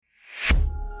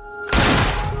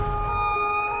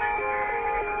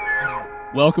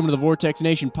Welcome to the Vortex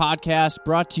Nation podcast,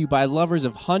 brought to you by lovers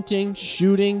of hunting,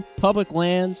 shooting, public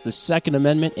lands, the Second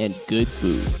Amendment, and good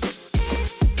food.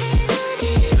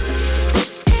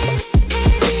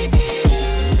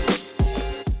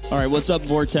 All right, what's up,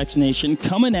 Vortex Nation?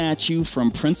 Coming at you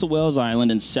from Prince of Wales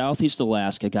Island in southeast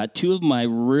Alaska. Got two of my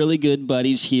really good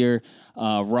buddies here,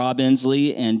 Rob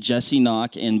Inslee and Jesse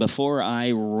Knock. And before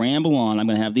I ramble on, I'm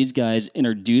going to have these guys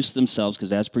introduce themselves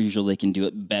because, as per usual, they can do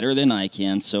it better than I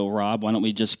can. So, Rob, why don't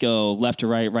we just go left to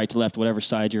right, right to left, whatever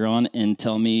side you're on, and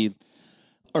tell me,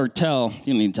 or tell,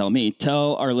 you don't need to tell me,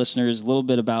 tell our listeners a little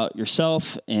bit about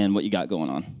yourself and what you got going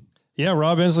on. Yeah,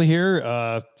 Rob Inslee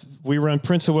here. We run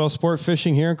Prince of Wales Sport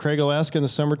Fishing here in Craig, Alaska in the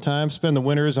summertime. Spend the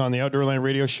winters on the Outdoorland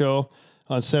radio show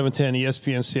on 710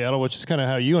 ESPN Seattle, which is kind of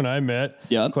how you and I met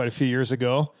quite a few years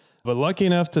ago. But lucky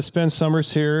enough to spend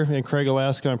summers here in Craig,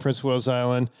 Alaska on Prince of Wales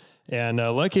Island. And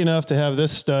lucky enough to have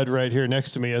this stud right here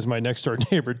next to me as my next door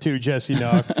neighbor too, Jesse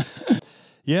Knock.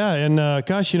 Yeah, and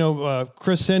Chris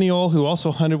Seniol, who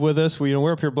also hunted with us.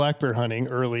 We're up here black bear hunting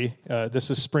early.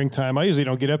 This is springtime. I usually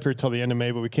don't get up here till the end of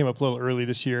May, but we came up a little early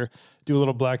this year, do a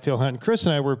little blacktail hunt. And Chris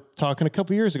and I were talking a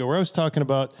couple years ago where I was talking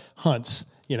about hunts.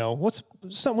 What's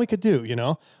something we could do,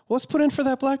 Well, let's put in for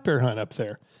that black bear hunt up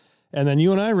there. And then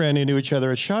you and I ran into each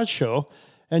other at SHOT Show,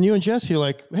 and you and Jesse are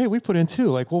like, hey, we put in too.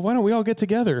 Like, well, why don't we all get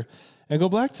together and go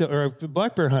black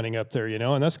bear hunting up there,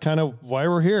 And that's kind of why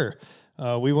we're here.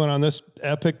 We went on this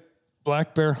epic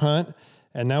black bear hunt,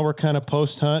 and now we're kind of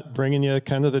post-hunt, bringing you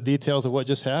kind of the details of what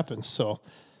just happened. So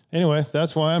anyway,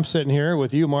 that's why I'm sitting here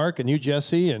with you, Mark, and you,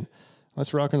 Jesse, and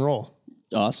let's rock and roll.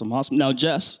 Awesome. Now,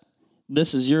 Jess,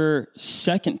 this is your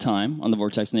second time on the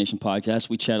Vortex Nation podcast.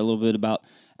 We chat a little bit about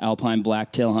alpine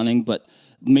blacktail hunting, but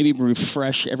maybe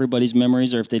refresh everybody's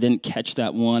memories, or if they didn't catch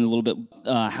that one, a little bit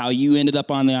how you ended up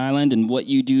on the island and what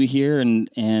you do here, and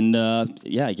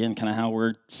again, kind of how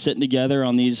we're sitting together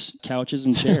on these couches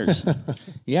and chairs.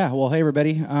 Yeah, well, hey,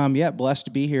 everybody. Blessed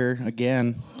to be here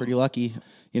again. Pretty lucky.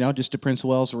 Just a Prince of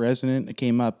Wales resident. It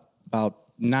came up about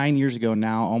 9 years ago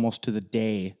now, almost to the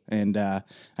day, and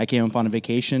I came up on a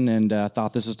vacation and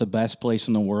thought this was the best place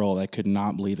in the world. I could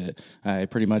not believe it. I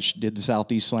pretty much did the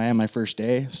Southeast Slam my first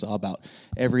day, saw about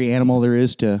every animal there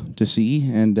is to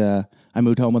see, and I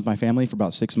moved home with my family for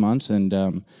about 6 months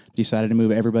and decided to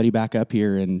move everybody back up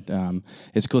here, and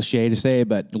it's cliche to say,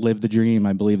 but live the dream.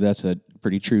 I believe that's a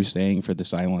pretty true saying for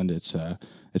this island. It's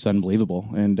unbelievable,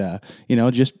 and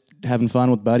just having fun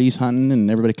with buddies, hunting,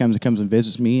 and everybody comes and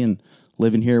visits me, and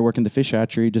living here, working the fish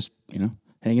hatchery, just,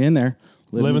 hanging in there.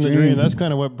 Living the dream. That's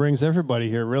kind of what brings everybody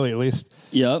here, really, at least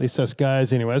us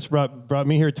guys. Anyway, that's brought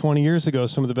me here 20 years ago,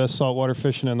 some of the best saltwater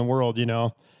fishing in the world,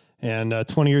 and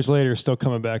 20 years later, still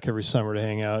coming back every summer to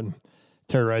hang out and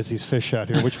terrorize these fish out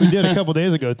here, which we did a couple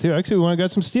days ago, too. Actually, we got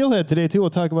some steelhead today, too.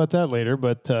 We'll talk about that later,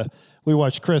 but we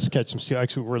watched Chris catch some steelhead.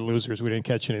 Actually, we're losers. We didn't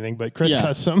catch anything, but Chris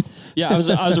caught some. I was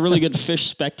a really good fish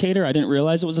spectator. I didn't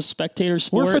realize it was a spectator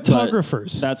sport. We're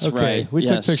photographers. That's right. We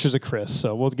took pictures of Chris,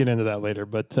 so we'll get into that later.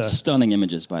 But stunning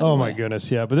images, by the way. Oh, my goodness,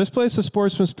 yeah. But this place is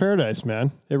sportsman's paradise,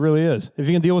 man. It really is. If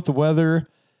you can deal with the weather,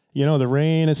 the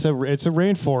rain, it's a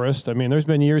rainforest. I mean, there's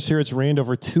been years here it's rained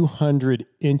over 200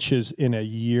 inches in a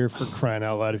year, for crying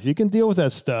out loud. If you can deal with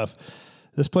that stuff,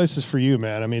 this place is for you,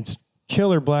 man. I mean, it's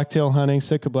killer blacktail hunting,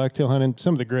 Sitka blacktail hunting,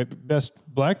 some of the best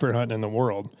black bear hunting in the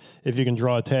world, if you can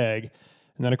draw a tag.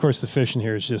 And then, of course, the fishing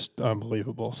here is just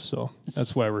unbelievable. So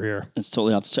that's why we're here. It's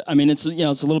totally off the chain. I mean, it's a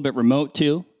little bit remote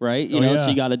too, right? So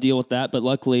you got to deal with that. But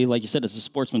luckily, like you said, it's a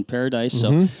sportsman paradise.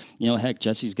 So, heck,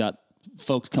 Jesse's got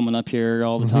folks coming up here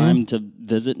all the time to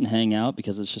visit and hang out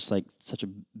because it's just like such a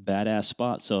badass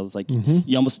spot. So it's like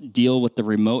you almost deal with the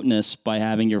remoteness by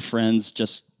having your friends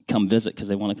just come visit because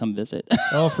they want to come visit.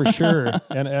 Oh, for sure.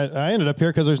 And I ended up here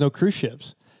because there's no cruise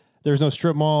ships. There's no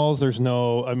strip malls. There's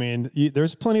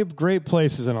plenty of great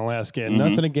places in Alaska, and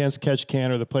nothing against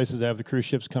Ketchikan or the places that have the cruise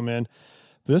ships come in.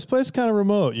 But this place is kind of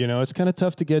remote, it's kind of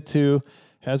tough to get to.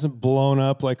 Hasn't blown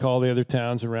up like all the other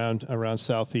towns around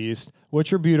Southeast,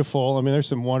 which are beautiful. I mean, there's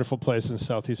some wonderful places in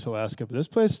Southeast Alaska, but this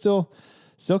place is still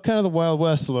kind of the Wild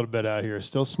West a little bit out here.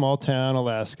 Still small town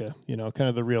Alaska, kind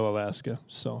of the real Alaska.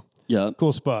 So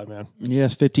cool spot, man.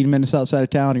 Yes, 15 minutes outside of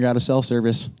town, you're out of cell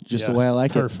service. Just the way I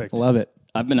like it. Perfect. Love it.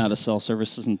 I've been out of cell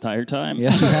service this entire time.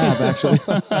 Yes, you have, actually.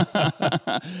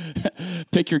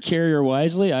 Pick your carrier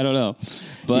wisely. I don't know.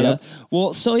 But,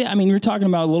 we were talking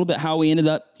about a little bit how we ended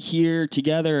up here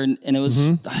together. And it was,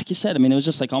 like you said, it was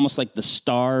just like almost like the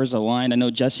stars aligned. I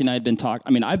know Jesse and I had been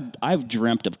talking. I've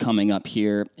dreamt of coming up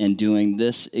here and doing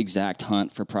this exact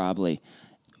hunt for probably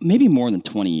maybe more than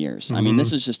 20 years.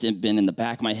 This has just been in the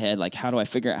back of my head. Like, how do I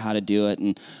figure out how to do it?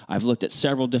 And I've looked at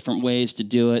several different ways to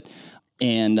do it.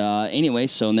 And anyway,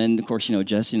 so then, of course,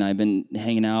 Jesse and I have been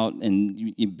hanging out, and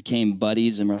you became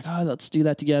buddies, and we're like, oh, let's do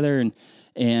that together.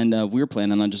 And we were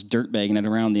planning on just dirt bagging it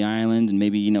around the island and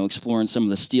maybe, exploring some of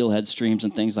the steelhead streams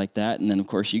and things like that. And then, of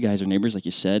course, you guys are neighbors, like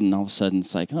you said, and all of a sudden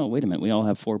it's like, oh, wait a minute, we all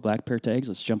have 4 black bear tags.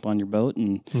 Let's jump on your boat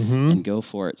and go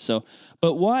for it. So,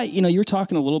 but why, you're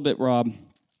talking a little bit, Rob,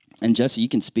 and Jesse, you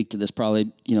can speak to this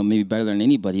probably, maybe better than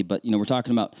anybody, but, we're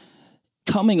talking about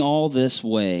coming all this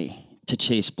way to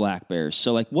chase black bears.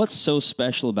 So, like, what's so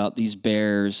special about these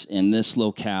bears in this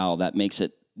locale that makes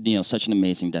it, such an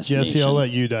amazing destination? Jesse, I'll let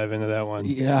you dive into that one.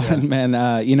 Yeah. Man,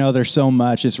 there's so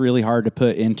much. It's really hard to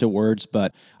put into words,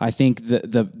 but I think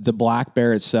the black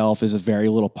bear itself is a very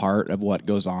little part of what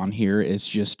goes on here. It's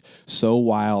just so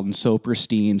wild and so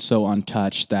pristine, so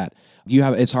untouched that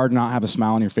it's hard to not have a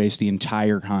smile on your face the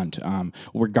entire hunt.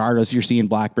 Regardless if you're seeing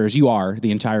black bears, you are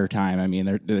the entire time. I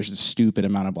mean, there's a stupid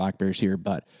amount of black bears here,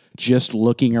 but just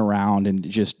looking around and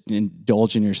just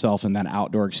indulging yourself in that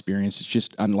outdoor experience, it's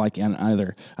just unlike any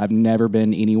other. I've never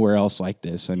been anywhere else like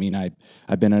this. I mean,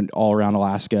 I've been all around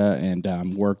Alaska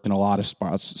and worked in a lot of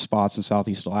spots in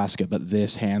Southeast Alaska, but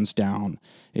this, hands down,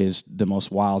 is the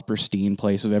most wild, pristine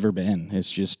place I've ever been.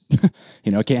 It's just,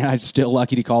 I'm still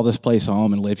lucky to call this place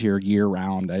home and live here year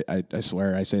round. I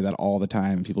swear, I say that all the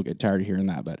time, and people get tired of hearing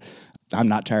that, but I'm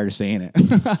not tired of saying it.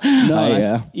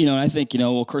 I think,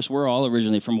 of course, we're all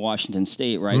originally from Washington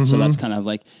State, right? Mm-hmm. So that's kind of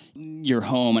like your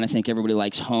home, and I think everybody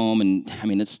likes home, and I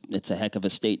mean, it's a heck of a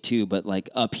state too, but like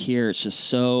up here, it's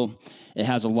just it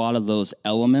has a lot of those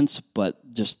elements,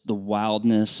 but just the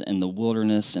wildness and the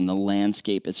wilderness and the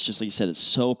landscape, it's just, like you said, it's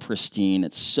so pristine.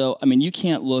 You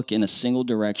can't look in a single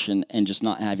direction and just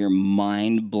not have your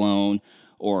mind blown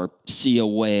or see a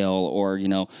whale or,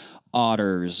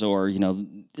 otters or,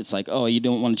 it's like, oh, you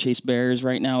don't want to chase bears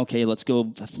right now? Okay, let's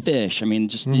go fish. I mean,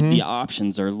 just the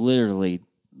options are literally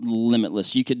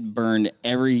limitless. You could burn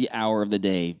every hour of the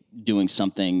day doing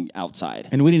something outside.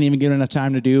 And we didn't even get enough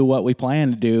time to do what we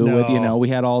planned to do. No. We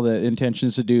had all the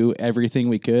intentions to do everything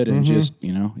we could, and just,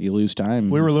 you lose time.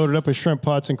 We were loaded up with shrimp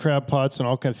pots and crab pots and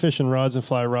all kinds of fishing rods and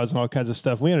fly rods and all kinds of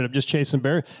stuff. We ended up just chasing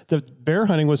bear. The bear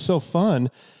hunting was so fun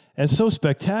and so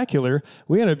spectacular.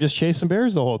 We ended up just chasing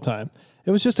bears the whole time.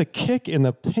 It was just a kick in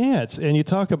the pants. And you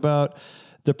talk about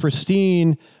the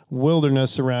pristine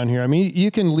wilderness around here. I mean,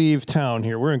 you can leave town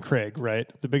here. We're in Craig, right?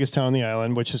 The biggest town on the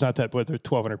island, which is not that, but there are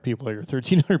 1,200 people here,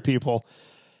 1,300 people.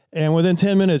 And within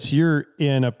 10 minutes, you're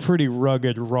in a pretty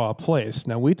rugged, raw place.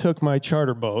 Now, we took my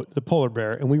charter boat, the Polar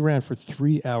Bear, and we ran for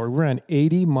 3 hours. We ran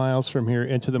 80 miles from here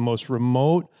into the most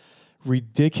remote,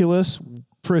 ridiculous,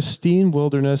 pristine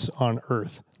wilderness on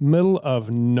Earth, middle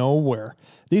of nowhere.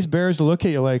 These bears look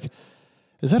at you like,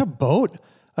 is that a boat?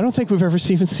 I don't think we've ever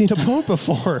even seen a boat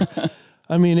before.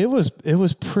 I mean, it was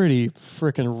pretty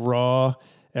freaking raw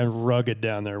and rugged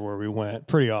down there where we went.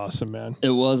 Pretty awesome, man. It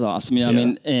was awesome. I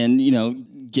mean,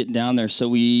 and getting down there. So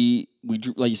we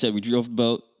like you said, we drove the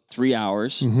boat 3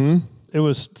 hours. Mm-hmm. It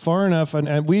was far enough,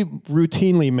 and we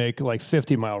routinely make like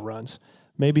 50-mile runs,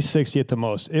 maybe 60 at the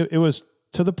most. It was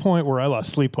to the point where I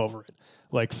lost sleep over it,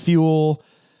 like fuel,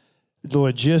 the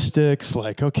logistics,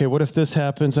 like, okay, what if this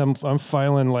happens? I'm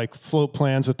filing like float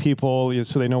plans with people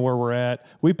so they know where we're at.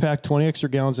 We packed 20 extra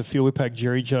gallons of fuel. We packed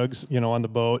jerry jugs, on the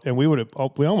boat, and we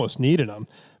almost needed them,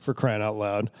 for crying out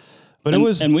loud. But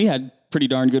and we had pretty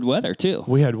darn good weather too.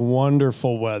 We had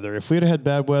wonderful weather. If we'd had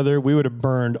bad weather, we would have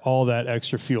burned all that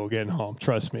extra fuel getting home.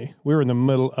 Trust me, we were in the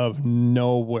middle of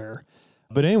nowhere.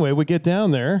 But anyway, we get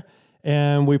down there.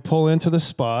 And we pull into the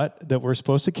spot that we're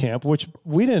supposed to camp, which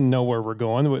we didn't know where we're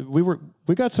going.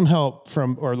 We got some help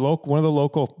from one of the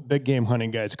local big game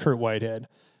hunting guys, Kurt Whitehead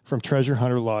from Treasure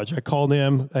Hunter Lodge. I called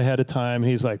him ahead of time.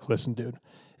 He's like, listen, dude,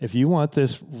 if you want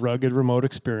this rugged remote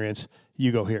experience,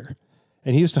 you go here.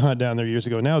 And he used to hunt down there years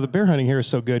ago. Now the bear hunting here is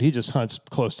so good, he just hunts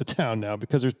close to town now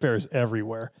because there's bears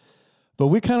everywhere. But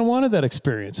we kind of wanted that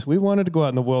experience. We wanted to go out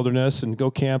in the wilderness and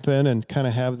go camping and kind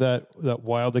of have that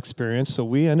wild experience. So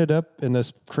we ended up in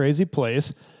this crazy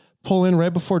place, pull in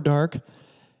right before dark,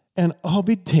 and I'll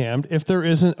be damned if there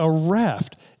isn't a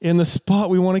raft in the spot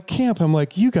we want to camp. I'm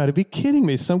like, you got to be kidding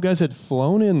me. Some guys had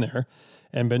flown in there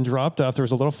and been dropped off. There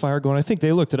was a little fire going. I think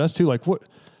they looked at us too like, what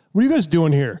are you guys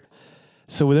doing here?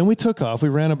 So then we took off. We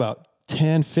ran about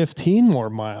 10, 15 more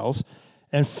miles.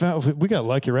 And we got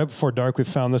lucky. Right before dark, we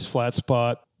found this flat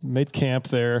spot, made camp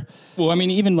there. Well, I mean,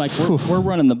 even like we're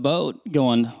running the boat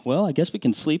going, well, I guess we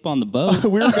can sleep on the boat.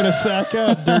 We were going to sack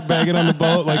up, dirt bagging on the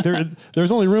boat. Like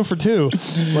there's only room for 2.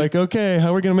 Like, okay,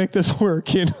 how are we going to make this work,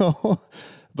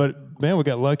 But man, we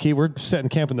got lucky. We're setting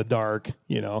camp in the dark,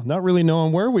 not really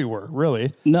knowing where we were,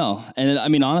 really. No. And I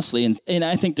mean, honestly, and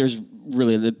I think there's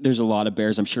a lot of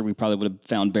bears. I'm sure we probably would have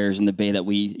found bears in the bay that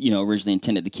we, originally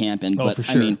intended to camp in. But for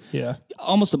sure. I mean,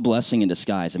 almost a blessing in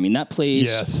disguise. I mean, that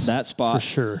place, that spot, for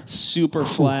sure. super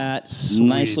flat, Sweet.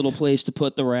 Nice little place to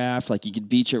put the raft. Like you could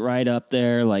beach it right up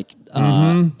there. Like,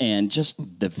 and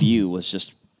just the view was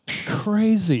just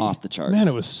crazy, off the charts. Man,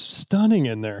 it was stunning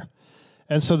in there.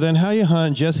 And so then how you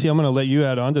hunt, Jesse, I'm going to let you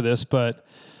add on to this, but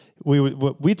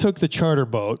we took the charter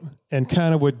boat and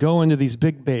kind of would go into these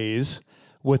big bays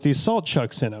with these salt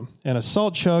chucks in them. And a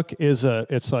salt chuck is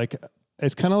it's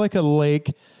kind of like a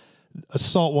lake, a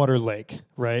saltwater lake,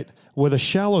 right? With a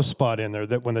shallow spot in there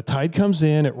that when the tide comes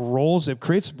in, it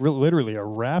creates literally a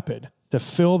rapid to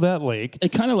fill that lake.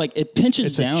 It kind of it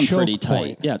pinches down pretty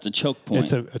tight. Yeah, it's a choke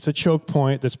point. It's a choke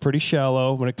point that's pretty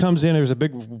shallow. When it comes in, there's a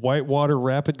big white water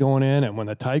rapid going in, and when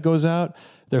the tide goes out,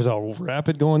 there's a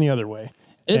rapid going the other way.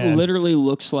 It literally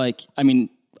looks like, I mean,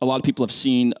 a lot of people have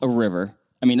seen a river.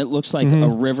 I mean, it looks like a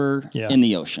river in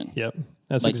the ocean. Yep,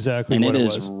 that's exactly what it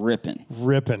was. And it is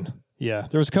ripping. Yeah,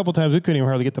 there was a couple times we couldn't even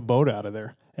hardly get the boat out of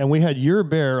there. And we had your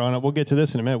bear on it. We'll get to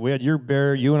this in a minute. We had your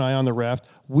bear, you and I on the raft.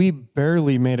 We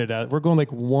barely made it out. We're going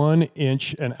like 1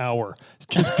 inch an hour.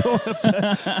 Just going up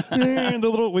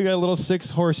that. We got a little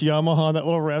 6-horse Yamaha on that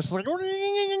little raft. It's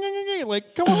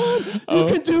like, come on,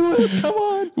 you can do it. Come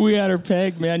on. We had her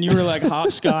pegged, man. You were like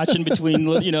hopscotching between,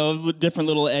 different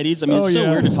little eddies. I mean, it's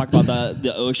so weird to talk about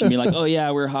the ocean. Being like,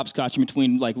 we're hopscotching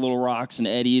between like little rocks and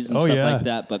eddies and stuff like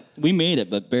that. But we made it,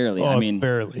 but barely. I mean,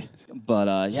 barely.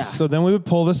 But So then we would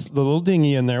pull the little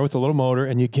dinghy in there with the little motor,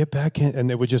 and you get back in, and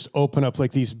they would just open up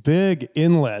like these big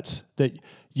inlets that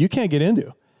you can't get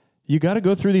into. You got to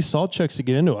go through these salt chucks to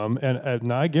get into them. And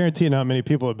now I guarantee not many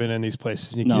people have been in these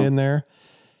places. And you get in there.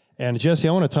 And Jesse,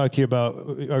 I want to talk to you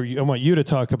I want you to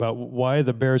talk about why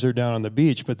the bears are down on the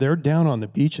beach, but they're down on the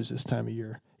beaches this time of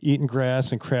year, eating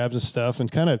grass and crabs and stuff, and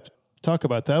kind of talk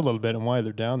about that a little bit and why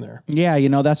they're down there. Yeah,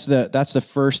 that's the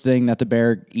first thing that the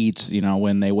bear eats.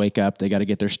 When they wake up, they got to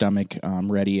get their stomach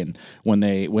ready, and when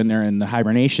they're in the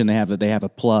hibernation, they have a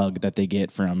plug that they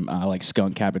get from like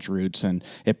skunk cabbage roots, and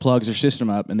it plugs their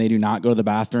system up, and they do not go to the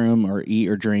bathroom or eat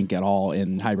or drink at all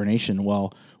in hibernation.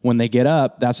 Well, when they get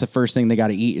up, that's the first thing they got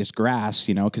to eat is grass,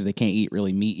 because they can't eat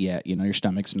really meat yet. Your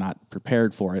stomach's not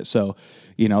prepared for it. So,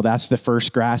 that's the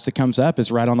first grass that comes up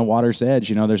is right on the water's edge.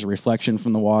 There's a reflection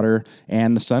from the water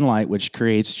and the sunlight, which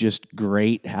creates just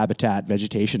great habitat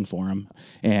vegetation for them.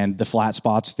 And the flat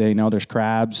spots, there's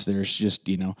crabs, there's just,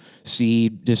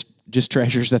 seed, just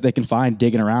treasures that they can find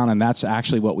digging around. And that's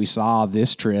actually what we saw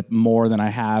this trip more than I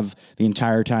have the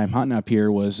entire time hunting up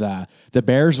here was the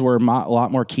bears were a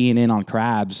lot more keying in on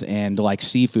crabs and like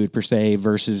seafood per se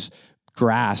versus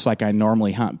grass like I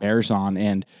normally hunt bears on.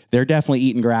 And they're definitely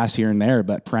eating grass here and there,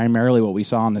 but primarily what we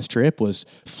saw on this trip was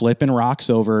flipping rocks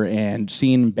over and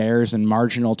seeing bears in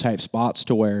marginal type spots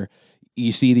to where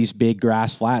you see these big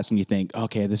grass flats and you think,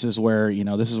 okay, this is where they're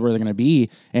going to be.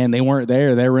 And they weren't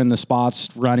there. They were in the spots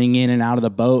running in and out of the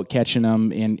boat, catching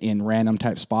them in random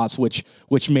type spots, which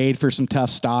made for some tough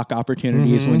stock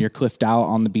opportunities when you're cliffed out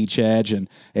on the beach edge. And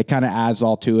it kind of adds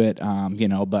all to it,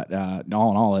 but all in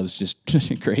all, it was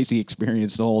just a crazy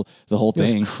experience, the whole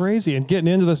thing. It was crazy. And getting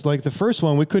into this, like the first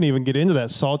one, we couldn't even get into that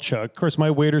salt chuck. Of course, my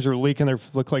waders are leaking. They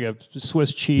look like a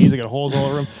Swiss cheese. They got holes all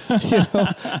over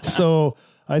them. So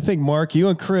I think, Mark, you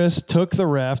and Chris took the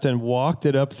raft and walked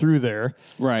it up through there.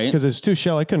 Right. Because it's too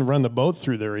shallow. I couldn't run the boat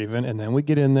through there even. And then we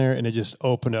get in there, and it just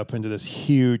opened up into this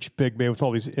huge, big bay with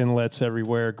all these inlets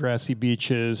everywhere, grassy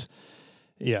beaches.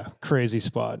 Yeah, crazy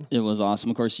spot. It was awesome.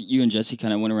 Of course, you and Jesse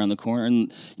kind of went around the corner,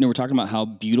 and we're talking about how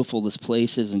beautiful this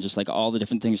place is, and just like all the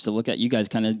different things to look at. You guys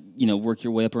kind of work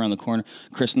your way up around the corner.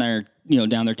 Chris and I are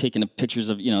down there taking the pictures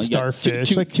of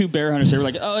starfish. Two bear hunters. They were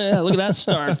like, oh yeah, look at that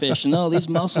starfish, and these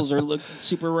mussels look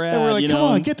super rad. And we're like, come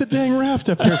on, get the dang raft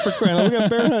up here for crying out. We got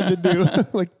bear hunting to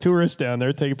do. Like tourists down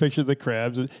there taking pictures of the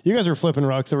crabs. You guys were flipping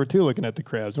rocks over too, looking at the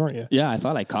crabs, weren't you? Yeah, I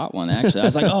thought I caught one actually. I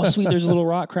was like, oh sweet, there's a little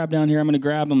rock crab down here. I'm gonna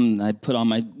grab him. And I put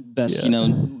on my best,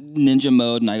 ninja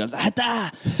mode, and I goes,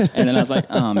 ah! And then I was like,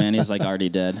 oh man, he's like already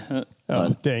dead.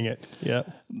 Dang it. Yeah.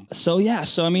 So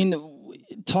I mean,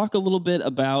 talk a little bit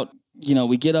about.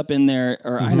 We get up in there,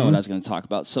 or I know what I was going to talk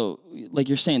about. So, like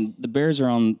you're saying, the bears are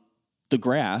on the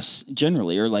grass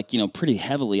generally, or pretty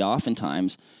heavily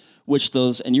oftentimes,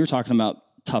 and you were talking about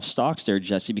tough stalks there,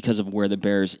 Jesse, because of where the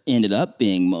bears ended up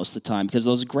being most of the time, because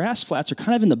those grass flats are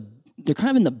kind of in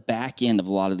the back end of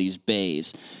a lot of these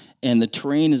bays. And the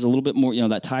terrain is a little bit more,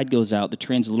 that tide goes out, the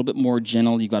terrain's a little bit more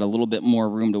gentle, you've got a little bit more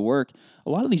room to work.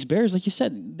 A lot of these bears, like you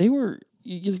said, they were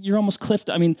you're almost cliffed.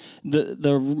 I mean,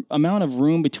 the amount of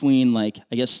room between, like,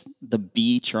 I guess the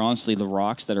beach, or honestly the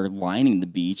rocks that are lining the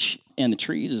beach and the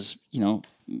trees is,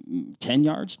 10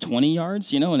 yards, 20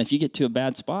 yards, and if you get to a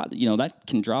bad spot, that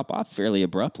can drop off fairly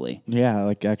abruptly. Yeah,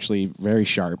 like actually very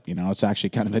sharp, it's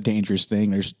actually kind of a dangerous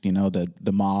thing. There's,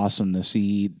 the moss and the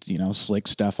seed, slick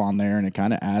stuff on there, and it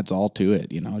kind of adds all to it,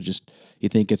 just, you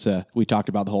think we talked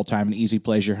about the whole time, an easy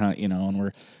pleasure hunt,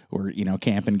 and we're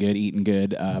camping good, eating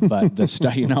good, but the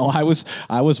stuff,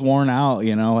 I was worn out,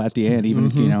 at the end,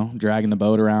 even, dragging the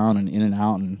boat around and in and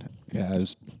out, and yeah, it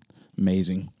was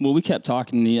amazing. Well, we kept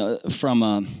talking from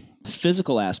a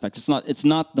physical aspect. It's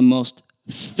not the most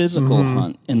physical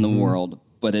hunt in the world,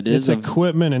 but it's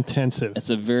equipment intensive. It's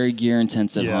a very gear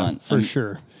intensive hunt for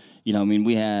sure.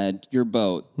 We had your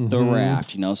boat, the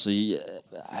raft, so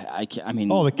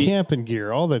all the camping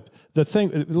gear, all the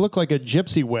thing, it looked like a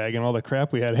gypsy wagon, all the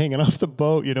crap we had hanging off the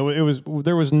boat.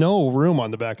 There was no room on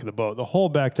the back of the boat. The whole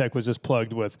back deck was just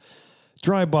plugged with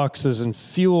dry boxes and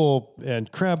fuel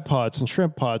and crab pots and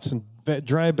shrimp pots and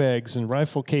dry bags and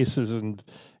rifle cases, and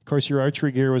of course your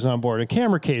archery gear was on board and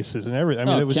camera cases and everything.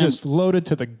 I mean, it was just loaded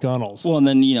to the gunnels. Well, and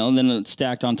then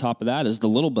stacked on top of that is the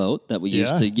little boat that we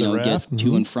used to get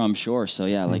to and from shore. So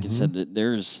yeah, like I said,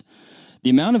 there's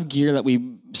the amount of gear that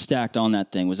we stacked on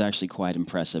that thing was actually quite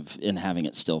impressive in having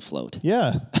it still float.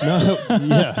 Yeah,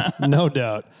 no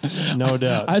doubt.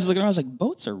 I was looking around, I was like,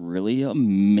 boats are really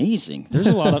amazing. There's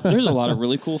a lot of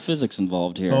really cool physics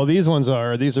involved here. Oh, these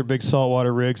are big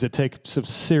saltwater rigs that take some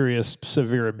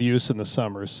severe abuse in the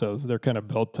summer. So they're kind of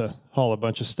built to haul a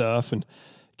bunch of stuff and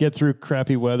get through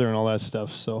crappy weather and all that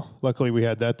stuff. So luckily we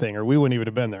had that thing, or we wouldn't even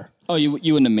have been there. Oh, you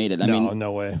wouldn't have made it.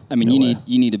 No way.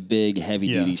 You need a big, heavy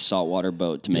duty saltwater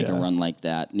boat to make a run like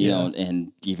that. You know,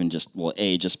 and even just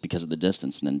because of the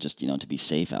distance, and then just to be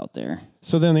safe out there.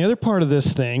 So then the other part of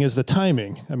this thing is the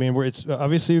timing. I mean,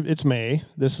 it's May.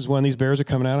 This is when these bears are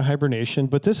coming out of hibernation,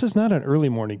 but this is not an early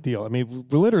morning deal. I mean,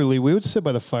 literally, we would sit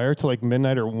by the fire till like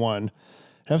midnight or 1.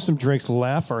 Have some drinks,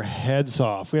 laugh our heads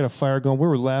off. We had a fire going. We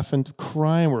were laughing,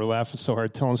 crying. We were laughing so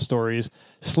hard, telling stories.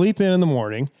 Sleep in the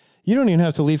morning. You don't even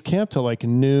have to leave camp till like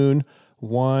noon,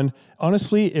 1.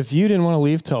 Honestly, if you didn't want to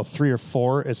leave till 3 or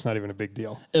 4, it's not even a big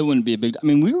deal. It wouldn't be a big. I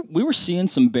mean, we were seeing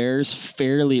some bears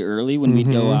fairly early when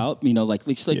we'd go out. Like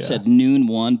you said, noon,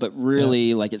 1, but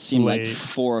really, like it seemed like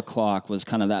 4 o'clock was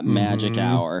kind of that magic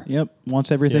hour. Yep.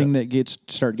 Once everything that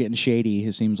start getting shady,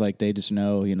 it seems like they just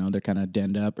know. They're kind of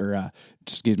denned up or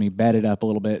bedded up a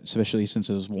little bit, especially since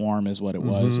it was warm, is what it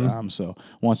was. So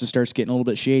once it starts getting a little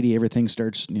bit shady, everything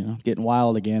starts getting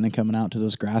wild again and coming out to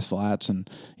those grass flats and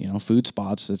food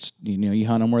spots. It's you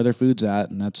hunt them where their food's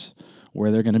at, and that's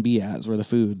where they're going to be at, is where the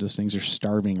food. Those things are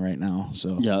starving right now.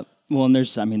 So yeah. Well, and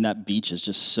that beach is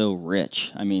just so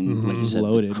rich. I mean, like you said,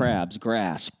 loaded. Crabs,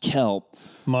 grass, kelp,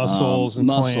 mussels,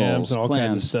 clams, and all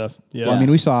kinds of stuff. Yeah. Well, I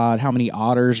mean, we saw how many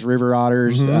otters, river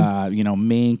otters,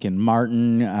 mink and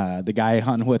marten. The guy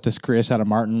hunting with us, Chris, had a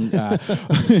marten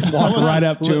walk right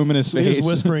up to him in his face. He was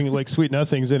whispering like sweet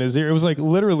nothings in his ear. It was like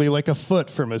literally like a foot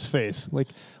from his face. Like,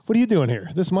 what are you doing here?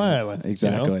 This is my island.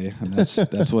 Exactly. And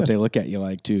that's what they look at you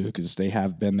like too, because they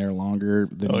have been there longer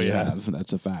than you have.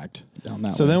 That's a fact.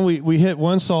 Then we hit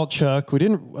one salt chuck.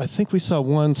 I think we saw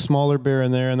one smaller bear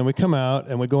in there, and then we come out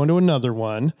and we go into another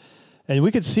one, and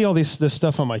we could see all this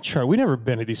stuff on my chart. We'd never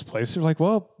been to these places. We're like,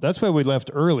 well, that's why we left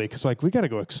early, because we got to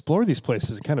go explore these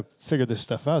places and kind of figure this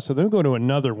stuff out. So then we go to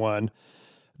another one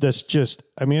that's just,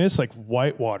 it's like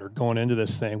whitewater going into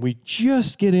this thing. We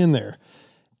just get in there.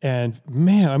 And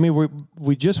man,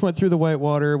 we just went through the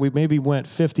whitewater. We maybe went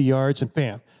 50 yards and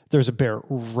bam, there's a bear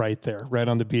right there, right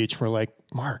on the beach. We're like,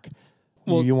 Mark,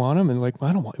 you want him? And like,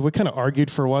 I don't want. We kind of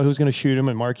argued for a while who's going to shoot him.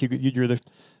 And Mark, you're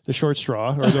the short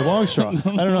straw or the long straw. I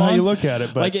don't know how you look at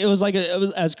it, but it was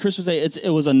as Chris would say, it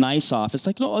was a nice off. It's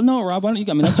like, no, Rob, why don't you?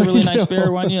 That's a really nice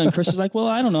bear, why don't you? And Chris is like, well,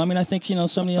 I don't know. I think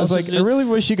somebody else. I was like, I really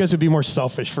wish you guys would be more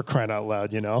selfish, for crying out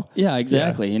loud, Yeah,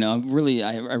 exactly. Yeah.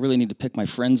 I really need to pick my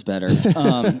friends better.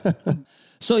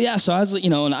 So I was,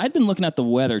 and I'd been looking at the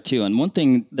weather too. And one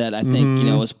thing that I think,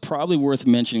 is probably worth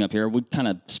mentioning up here, we kind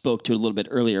of spoke to it a little bit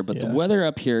earlier, but the weather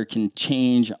up here can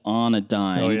change on a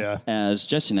dime, as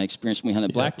Jesse and I experienced when we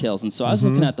hunted blacktails. And so I was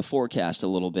looking at the forecast a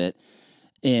little bit,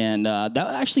 and that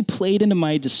actually played into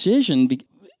my decision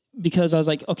because I was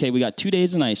like, okay, we got 2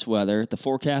 days of nice weather. The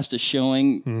forecast is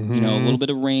showing, a little bit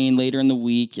of rain later in the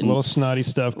week. And a little snotty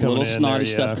stuff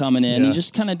coming in. You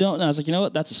just kind of don't. And I was like, you know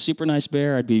what? That's a super nice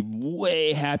bear. I'd be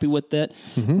way happy with it.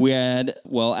 We had,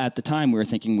 at the time we were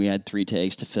thinking we had 3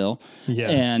 tags to fill. Yeah.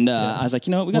 And I was like,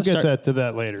 you know what? We got to get to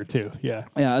that later too. Yeah.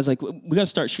 Yeah. I was like, we got to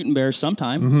start shooting bears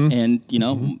sometime. And,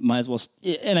 might as well.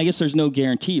 And I guess there's no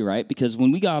guarantee, right? Because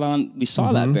when we got on, we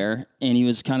saw that bear and he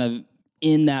was kind of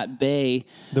in that bay.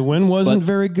 The wind wasn't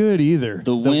very good either.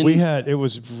 The wind we had, it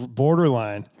was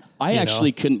borderline. I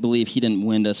actually couldn't believe he didn't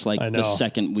wind us like the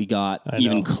second we got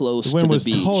even close to the beach.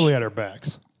 The wind was totally at our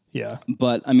backs. Yeah.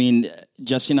 But I mean,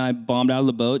 Jesse and I bombed out of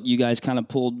the boat. You guys kind of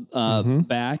pulled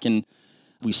back and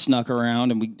we snuck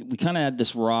around and we kind of had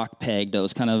this rock peg that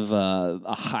was kind of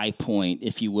a high point,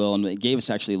 if you will. And it gave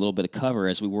us actually a little bit of cover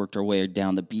as we worked our way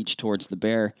down the beach towards the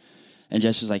bear. And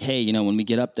Jess was like, hey, when we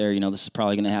get up there, this is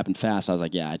probably going to happen fast. I was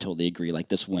like, yeah, I totally agree. Like,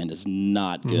 this wind is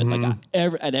not good. Like,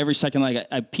 at every second, like,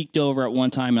 I peeked over at one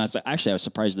time, and I was like, actually, I was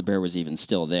surprised the bear was even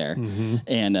still there.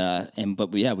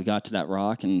 But we got to that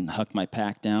rock and hucked my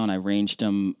pack down. I ranged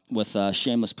him with a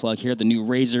shameless plug here, the new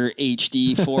Razor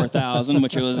HD 4000,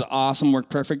 which was awesome, worked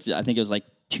perfect. I think it was like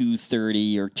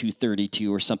 230 or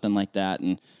 232 or something like that,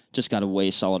 and just got a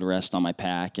way solid rest on my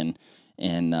pack and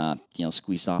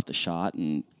squeezed off the shot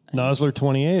and. Nosler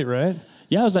 28, right?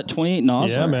 Yeah, it was that 28 Nosler.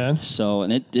 Yeah, man. So,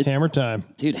 and it did. Hammer time.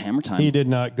 Dude, hammer time. He did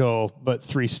not go but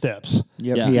 3 steps.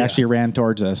 Yep, yeah. He actually ran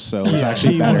towards us, so it was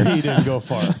actually better. He didn't go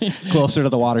far. Closer to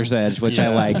the water's edge, which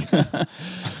I like.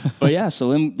 But yeah,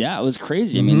 so then, it was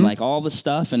crazy. I mean, like all the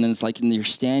stuff, and then it's like you're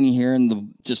standing here in the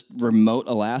just remote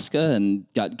Alaska and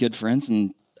got good friends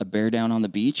and a bear down on the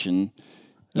beach, and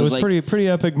it was like, pretty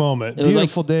epic moment.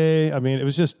 Beautiful day. I mean, it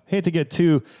was just, hate to get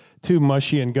too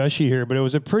mushy and gushy here, but it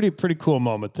was a pretty cool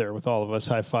moment there with all of us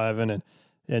high-fiving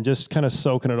and just kind of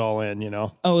soaking it all in,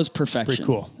 Oh, it was perfection. Pretty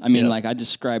cool. I mean, like I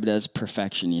describe it as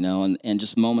perfection, and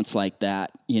just moments like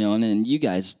that, and then you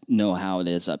guys know how it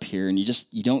is up here, and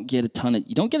you don't get a ton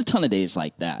of days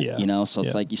like that, so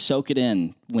it's like you soak it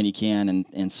in when you can,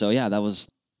 and so that was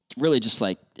really just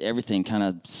like everything kind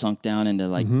of sunk down into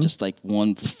like just like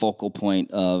one focal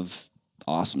point of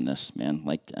awesomeness, man.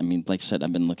 Like, I mean, like I said,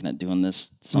 I've been looking at doing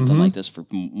something like this for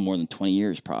more than 20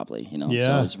 years, probably,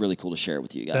 so it's really cool to share it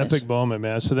with you guys. Epic moment,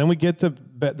 man. So then we get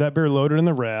that bear loaded in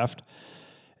the raft.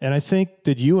 And I think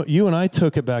you and I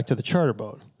took it back to the charter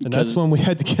boat. And that's when we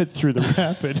had to get through the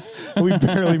rapid. We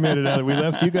barely made it out. We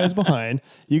left you guys behind.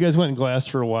 You guys went and glassed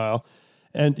for a while.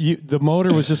 And the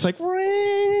motor was just like,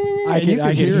 I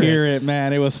could hear it,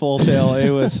 man. It was full tail.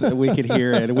 We could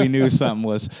hear it. We knew something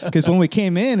was, because when we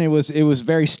came in, it was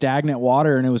very stagnant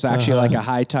water, and it was actually like a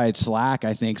high tide slack,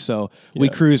 I think. So we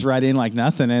cruised right in like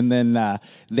nothing, and then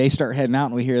they start heading out,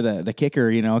 and we hear the kicker,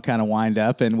 kind of wind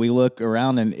up, and we look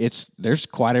around, and there's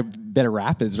quite a bit of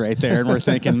rapids right there, and we're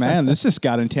thinking, man, this just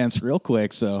got intense real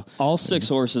quick. So all 6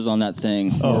 horses on that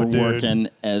thing were working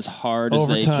as hard as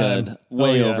they could,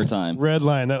 way overtime. Red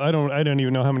line. I don't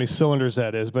even know how many cylinders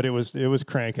that is, but it was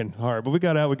cranking hard. But we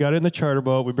got out. We got it in the charter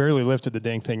boat. We barely lifted the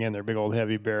dang thing in there, big old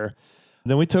heavy bear. And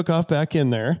then we took off back in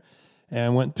there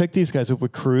and went and picked these guys up. We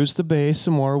cruised the bay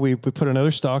some more. We put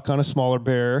another stock on a smaller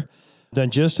bear. Then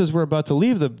just as we're about to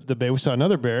leave the bay, we saw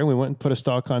another bear, and we went and put a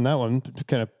stock on that one,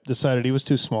 kind of decided he was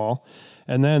too small.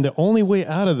 And then the only way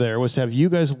out of there was to have you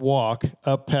guys walk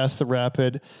up past the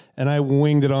rapid, and I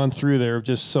winged it on through there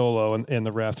just solo in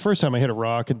the raft. First time I hit a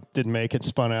rock and didn't make it,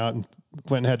 spun out, and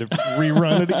went and had to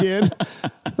rerun it again.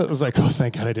 I was like, oh,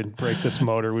 thank God I didn't break this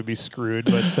motor. We'd be screwed.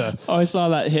 But I saw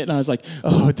that hit, and I was like,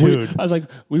 oh, dude. I was like,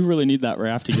 we really need that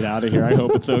raft to get out of here. I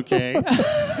hope it's okay.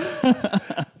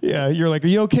 Yeah, you're like, are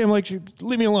you okay? I'm like,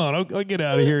 leave me alone. I'll get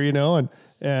out of here, And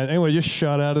anyway, just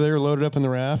shot out of there, loaded up in the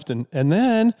raft. And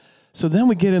then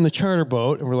we get in the charter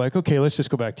boat, and we're like, okay, let's just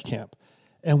go back to camp.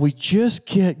 And we just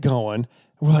get going.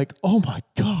 We're like, oh, my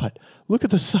God, look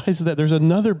at the size of that. There's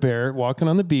another bear walking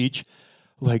on the beach.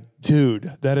 Like,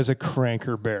 dude, that is a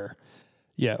cranker bear.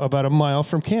 Yeah, about a mile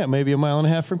from camp, maybe a mile and a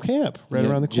half from camp, right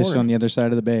around the corner. Just on the other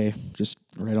side of the bay, just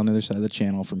right on the other side of the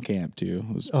channel from camp, too.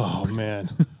 Oh, man.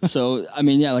 So, I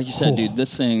mean, like you said, dude,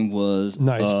 this thing was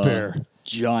nice bear.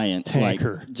 Giant.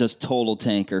 Tanker. Like, just total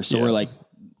tanker. So we're like,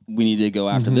 we need to go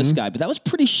after this guy. But that was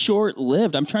pretty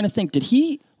short-lived. I'm trying to think, did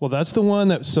he... Well, that's the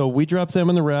one so we dropped them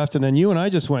in the raft, and then you and I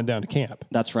just went down to camp.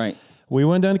 That's right. We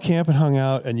went down to camp and hung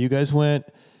out, and you guys went...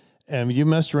 And you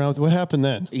messed around with what happened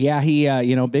then? Yeah, he,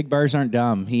 big bears aren't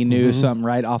dumb. He knew something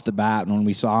right off the bat when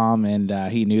we saw him, and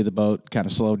he knew the boat kind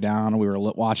of slowed down. We were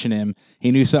watching him.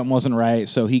 He knew something wasn't right,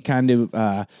 so he kind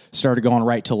of started going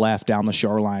right to left down the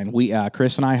shoreline.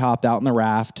 Chris and I hopped out in the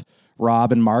raft,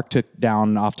 Rob and Mark took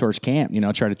down off towards camp,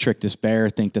 try to trick this bear,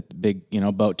 think that the big,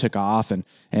 boat took off and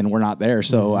we're not there.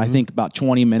 So I think about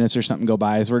 20 minutes or something go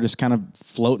by as we're just kind of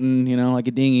floating, like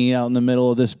a dinghy out in the middle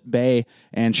of this bay.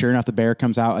 And sure enough, the bear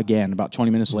comes out again about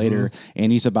 20 minutes later,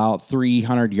 and he's about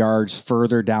 300 yards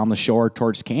further down the shore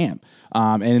towards camp.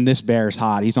 And this bear's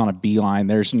hot. He's on a beeline.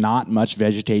 There's not much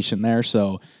vegetation there.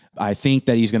 So I think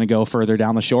that he's going to go further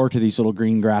down the shore to these little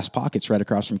green grass pockets right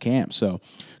across from camp. So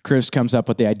Chris comes up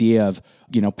with the idea of,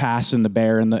 passing the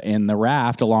bear in the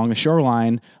raft along the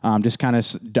shoreline, just kind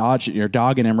of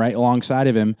dogging him right alongside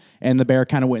of him. And the bear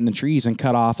kind of went in the trees and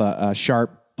cut off a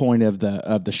sharp point of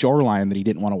the shoreline that he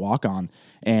didn't want to walk on.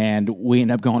 And we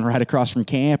end up going right across from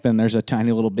camp, and there's a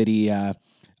tiny little bitty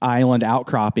island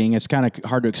outcropping. It's kind of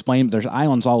hard to explain, but there's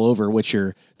islands all over,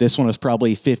 this one was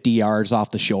probably 50 yards off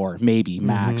the shore, maybe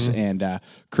max. And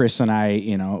Chris and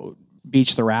I,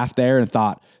 beached the raft there and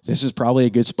thought this is probably a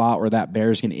good spot where that bear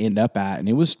is going to end up at. And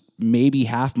it was maybe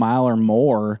half mile or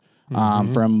more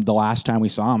from the last time we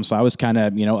saw him. So I was kind of,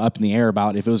 up in the air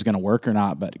about if it was going to work or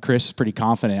not, but Chris is pretty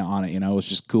confident on it. It was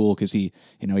just cool because he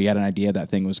had an idea that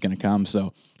thing was going to come.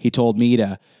 So he told me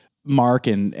to Mark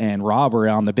and Rob are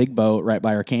on the big boat right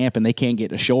by our camp, and they can't get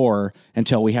to shore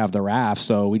until we have the raft.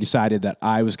 So we decided that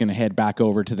I was going to head back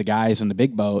over to the guys in the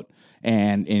big boat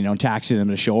and taxi them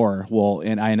to shore. Well,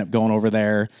 and I ended up going over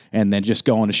there and then just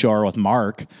going to shore with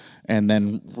Mark. And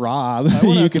then Rob,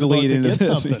 you could lead into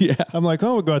this. Yeah. I'm like,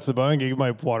 we'll go out to the boat and get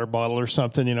my water bottle or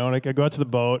something, and I go out to the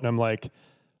boat and I'm like,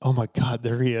 oh my God,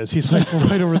 there he is. He's like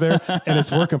right over there and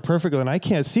it's working perfectly. And I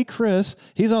can't see Chris.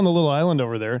 He's on the little island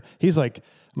over there. He's like,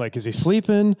 I'm like, is he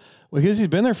sleeping? Well, because he's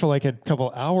been there for like a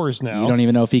couple hours now. You don't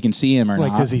even know if he can see him or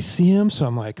not. Does he see him? So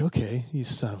I'm like, okay, you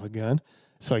son of a gun.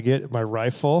 So I get my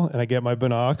rifle and I get my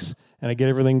binocs and I get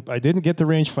everything. I didn't get the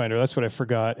rangefinder. That's what I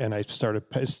forgot. And I started,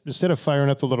 instead of firing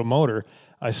up the little motor,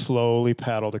 I slowly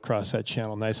paddled across that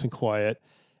channel, nice and quiet.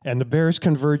 And the bear's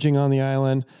converging on the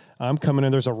island. I'm coming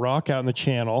in. There's a rock out in the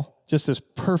channel, just this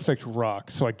perfect rock.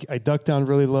 So I ducked down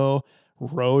really low,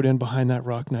 rode in behind that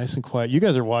rock, nice and quiet. You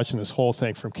guys are watching this whole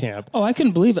thing from camp. Oh, I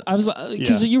couldn't believe it. I was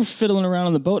because you were fiddling around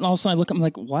on the boat, and all of a sudden I look, I'm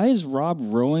like, why is Rob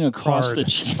rowing across the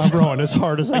channel? I'm rowing as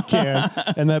hard as I can,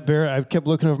 and that bear. I kept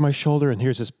looking over my shoulder, and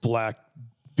here's this black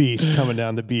beast coming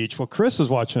down the beach. Well, Chris was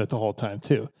watching it the whole time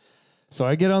too. So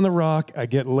I get on the rock. I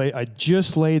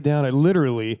just laid down. I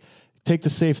literally take the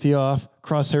safety off.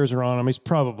 Crosshairs are on him. He's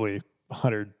probably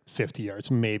 150 yards,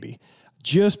 maybe.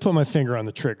 Just put my finger on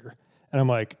the trigger. And I'm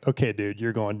like, okay, dude,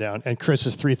 you're going down. And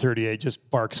Chris's 338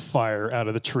 just barks fire out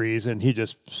of the trees, and he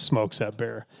just smokes that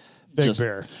bear. Big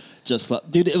bear.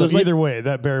 Dude, it was either way,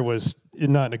 that bear was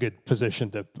not in a good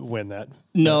position to win that.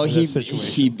 No, he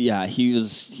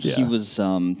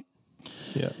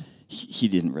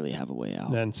didn't really have a way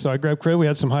out. And so I grabbed Craig. We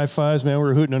had some high fives, man. We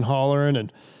were hooting and hollering,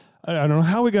 and I don't know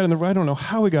how we got in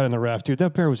the raft, dude.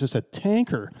 That bear was just a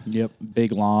tanker. Yep,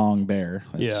 big long bear.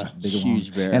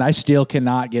 Huge bear. And I still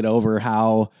cannot get over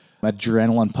how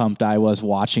adrenaline pumped I was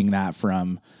watching that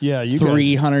from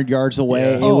 300 yards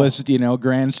away. Yeah. It was,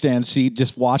 grandstand seat,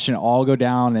 just watching it all go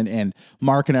down. And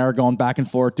Mark and I are going back and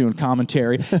forth doing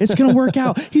commentary. It's going to work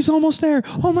out. He's almost there.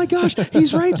 Oh my gosh,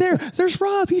 he's right there. There's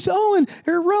Rob. He's Rowan.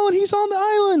 He's on the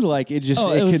island. Like it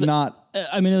could not.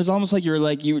 I mean, it was almost like you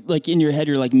in your head,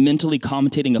 you're like mentally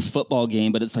commentating a football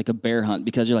game, but it's like a bear hunt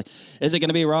because you're like, is it going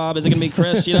to be Rob? Is it going to be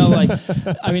Chris? It was like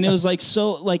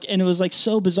and it was like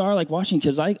so bizarre, like watching,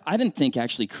 because I didn't think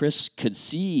actually Chris could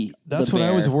see. That's what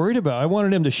I was worried about. I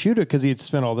wanted him to shoot it because he'd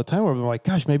spent all the time with him. I'm like,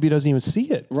 gosh, maybe he doesn't even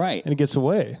see it. Right. And it gets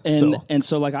away. And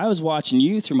so like I was watching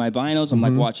you through my binos. I'm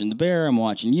like watching the bear. I'm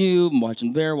watching you. I'm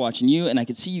watching the bear, watching you. And I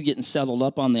could see you getting settled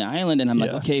up on the island. And I'm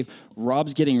like, okay,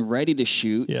 Rob's getting ready to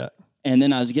shoot. Yeah. And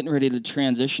then I was getting ready to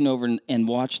transition over and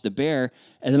watch the bear.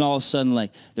 And then all of a sudden,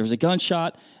 like, there was a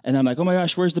gunshot. And I'm like, oh, my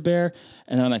gosh, where's the bear?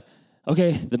 And then I'm like,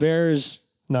 okay, the bear is...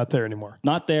 not there anymore.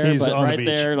 Not there, but right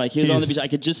there. Like, he was on the beach. I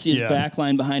could just see his back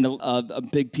line behind a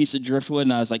big piece of driftwood.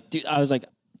 And I was like,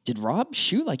 did Rob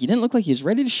shoot? Like, he didn't look like he was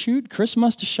ready to shoot. Chris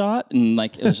must have shot. And,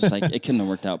 like, it was just like, it couldn't have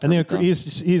worked out perfect. And then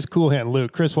he's cool hand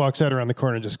Luke. Chris walks out around the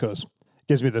corner and just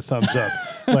gives me the thumbs up.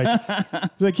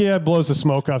 He's like, yeah, it blows the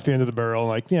smoke off the end of the barrel. I'm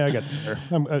like, yeah, I got the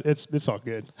bear. It's all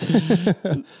good.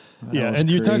 Yeah, and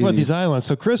you talk about these islands.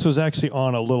 So Chris was actually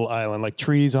on a little island, like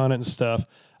trees on it and stuff.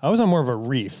 I was on more of a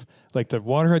reef. Like the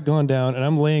water had gone down, and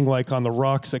I'm laying like on the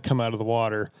rocks that come out of the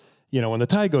water, when the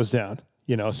tide goes down.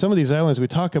 Some of these islands we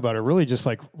talk about are really just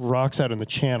like rocks out in the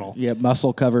channel. Yeah,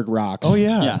 mussel-covered rocks. Oh,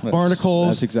 yeah. Barnacles.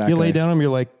 That's exactly. You lay down them, you're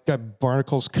like, got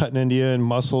barnacles cutting into you and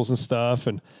mussels and stuff.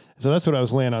 And so that's what I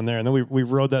was laying on there. And then we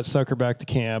rode that sucker back to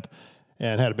camp.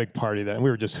 and had a big party then. We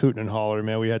were just hooting and hollering,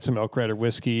 man. We had some Elk Rider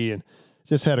whiskey and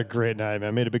just had a great night,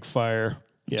 man. Made a big fire.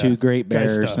 Yeah. 2 great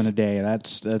bears in a day.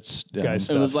 That's guy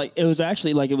stuff. It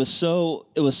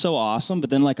was so awesome. But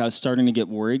then like I was starting to get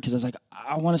worried because I was like,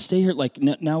 I want to stay here. Like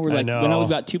now we've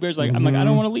got 2 bears. Like I'm like, I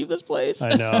don't want to leave this place.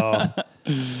 I know.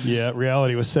 Yeah,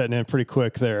 reality was setting in pretty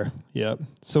quick there. Yep.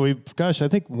 So I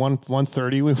think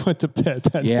 1:30 we went to bed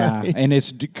that night. And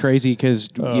it's crazy because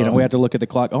we had to look at the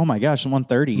clock. Oh my gosh,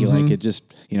 1:30. Like it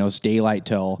just it's daylight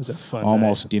till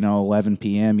almost 11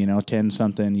 p.m. 10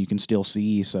 something. You can still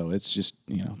see. So it's just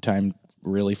time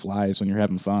really flies when you're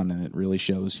having fun, and it really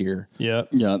shows here. Yep.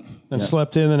 Yep. And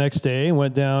slept in the next day and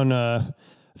went down.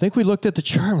 I think we looked at the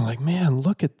chart and we're like, man,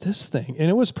 look at this thing. And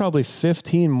it was probably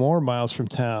 15 more miles from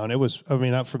town. It was,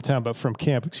 not from town, but from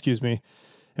camp, excuse me.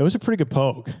 It was a pretty good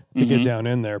poke to get down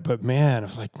in there. But man, I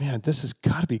was like, man, this has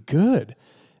got to be good.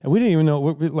 And we didn't even know,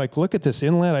 look at this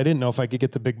inlet. I didn't know if I could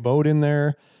get the big boat in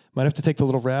there. Might have to take the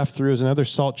little raft through as another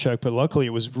salt check. But luckily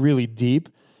it was really deep.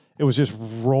 It was just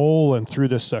rolling through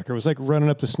this sucker. It was like running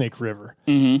up the Snake River.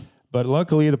 Mm-hmm. But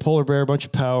luckily the polar bear, a bunch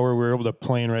of power. We were able to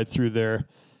plane right through there.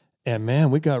 And man,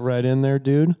 we got right in there,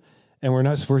 dude. And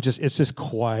it's just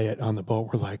quiet on the boat.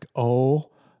 We're like,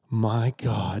 oh my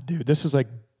God, dude, this is like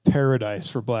paradise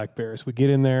for black bears. We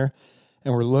get in there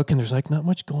and we're looking, there's like not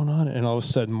much going on. And all of a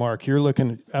sudden, Mark, you're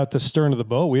looking out the stern of the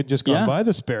boat. We had just gone by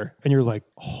this bear and you're like,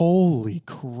 holy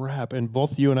crap. And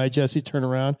both you and I, Jesse, turn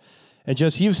around. And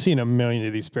Jesse, you've seen a million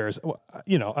of these bears. I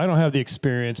don't have the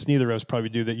experience. Neither of us probably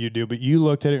do that you do. But you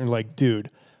looked at it and like, dude,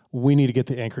 we need to get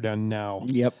the anchor down now.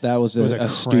 Yep, that was a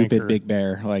stupid big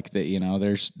bear. Like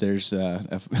that, there's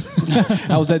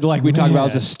I was like we talked about,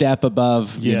 it was a step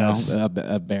above,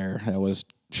 a bear. That was,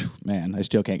 man, I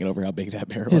still can't get over how big that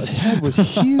bear was. His head was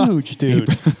huge,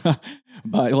 dude.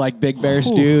 But like big bears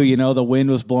do, the wind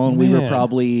was blowing. Man. We were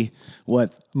probably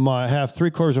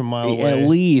three-quarters of a mile away. At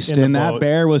least. And that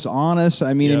bear was on us.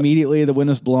 I mean, immediately the wind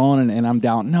was blowing and I'm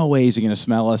down. No way is he going to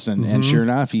smell us. And sure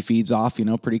enough, he feeds off,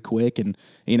 pretty quick. And,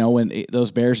 when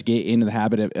those bears get into the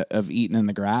habit of eating in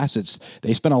the grass,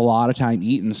 they spend a lot of time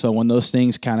eating. So when those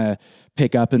things kind of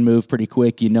pick up and move pretty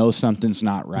quick, something's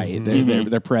not right.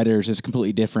 They're predators. It's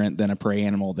completely different than a prey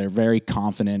animal. They're very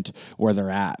confident where they're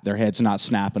at. Their head's not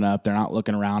snapping up. They're not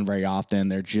looking around very often.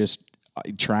 They're just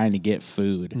trying to get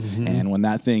food. And when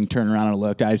that thing turned around and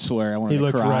looked, I swear I wanted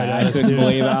to cry. I couldn't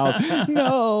believe it.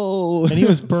 No. And he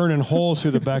was burning holes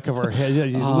through the back of our head.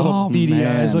 These little beady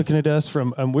eyes looking at us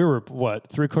from, we were,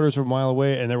 3/4 of a mile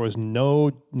away, and there was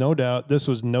no doubt, this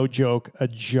was no joke, a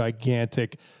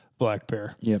gigantic black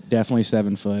bear. Yep, definitely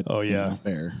 7 foot. Oh, yeah.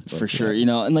 Bear. For sure.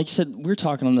 And like you said, we were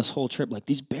talking on this whole trip, like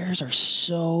these bears are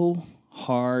so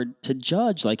hard to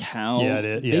judge, like how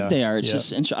big they are. It's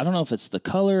just interesting. I don't know if it's the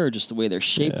color or just the way they're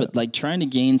shaped, but like trying to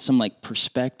gain some like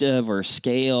perspective or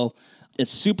scale,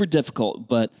 it's super difficult.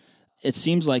 But it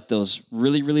seems like those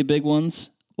really, really big ones,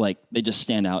 like they just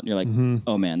stand out and you're like,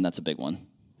 oh man, that's a big one.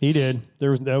 He did.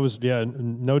 That was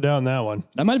no doubt in that one.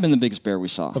 That might have been the biggest bear we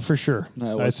saw. For sure.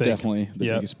 That was definitely the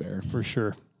biggest bear. For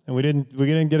sure. And we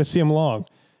didn't get to see him long.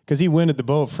 Because he winded the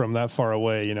boat from that far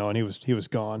away, and he was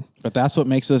gone. But that's what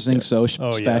makes those things so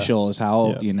special is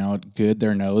how, good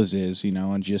their nose is,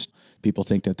 and just people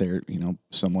think that they're,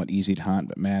 somewhat easy to hunt.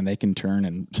 But, man, they can turn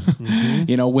and,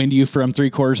 wind you from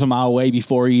 3/4 of a mile away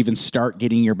before you even start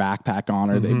getting your backpack on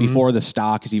or before the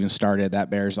stalk has even started. That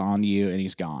bear's on you and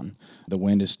he's gone. The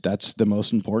wind that's the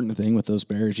most important thing with those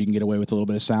bears. You can get away with a little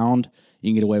bit of sound.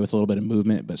 You can get away with a little bit of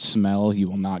movement. But smell, you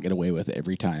will not get away with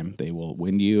every time. They will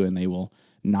wind you and they will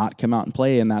not come out and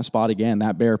play in that spot again.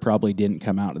 That bear probably didn't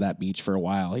come out to that beach for a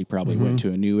while. He probably went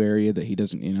to a new area that he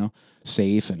doesn't,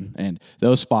 safe. And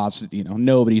those spots,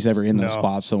 nobody's ever in those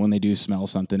spots. So when they do smell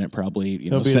something, it probably,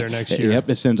 They'll be there next year. Yep,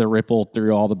 it sends a ripple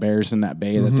through all the bears in that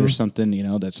bay that there's something,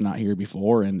 that's not here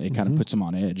before. And it kind of puts them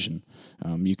on edge.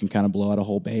 And you can kind of blow out a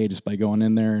whole bay just by going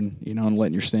in there and, and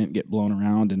letting your scent get blown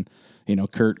around. And,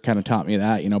 Kurt kind of taught me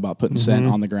that, about putting scent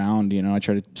on the ground. I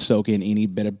try to soak in any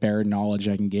bit of bear knowledge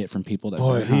I can get from people that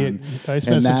hunt. I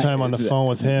spent some time on the phone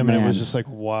with him, and it was just like,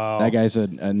 wow. That guy's a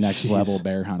next level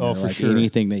bear hunter. Oh, for sure.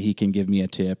 Anything that he can give me a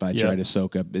tip, I try to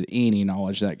soak up any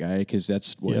knowledge that guy, because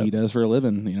that's what he does for a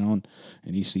living,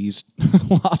 and he sees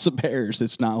lots of bears.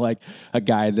 It's not like a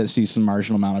guy that sees some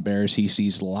marginal amount of bears. He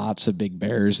sees lots of big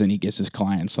bears, and he gets his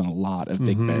clients on a lot of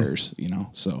big bears,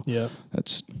 so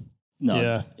that's...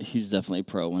 No, he's definitely a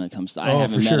pro when it comes to. I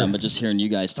haven't met him, but just hearing you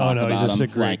guys talk about him, he's just a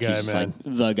great guy, he's man.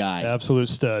 Like the guy, absolute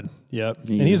stud. Yep,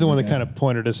 and he's the one that kind of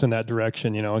pointed us in that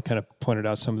direction, and kind of pointed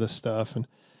out some of this stuff, and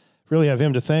really have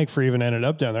him to thank for even ended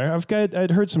up down there.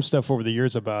 I'd heard some stuff over the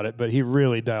years about it, but he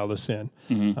really dialed us in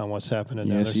on what's happening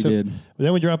down there. Yes, he did.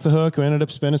 Then we dropped the hook. We ended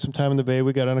up spending some time in the bay.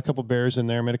 We got on a couple bears in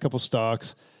there, made a couple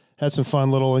stalks, had some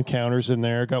fun little encounters in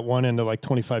there. Got one into like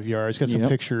 25 yards. Got some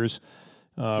pictures.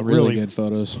 Really good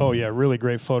photos. Oh yeah, really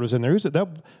great photos in there. But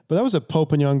that was a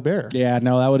Pope and Young bear. Yeah,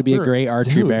 no, that would be a great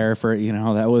archery bear for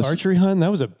that was archery hunt.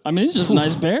 That was it's just a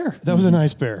nice bear. That was a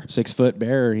nice bear. 6-foot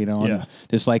bear, and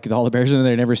just like all the bears in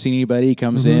there, never seen anybody. He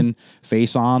comes in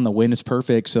face on, the wind is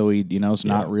perfect, so he is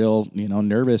not real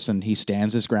nervous, and he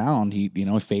stands his ground. He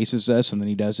faces us, and then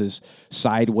he does his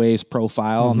sideways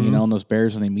profile, and those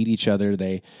bears when they meet each other,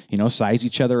 they size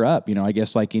each other up. I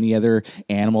guess like any other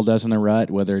animal does in the rut,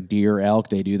 whether deer or elk,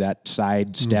 they do that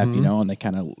side step, and they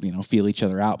kind of feel each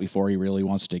other out before he really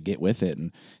wants to get with it.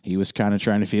 And he was kind of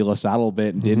trying to feel us out a little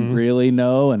bit and didn't really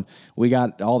know. And we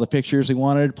got all the pictures we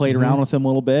wanted, played around with him a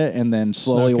little bit, and then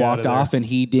slowly walked off. And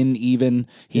he didn't even,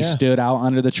 stood out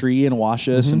under the tree and watched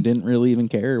us and didn't really even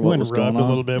care what was going on. A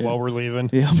little bit while we're leaving.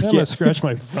 I'm going to scratch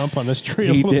my rump on this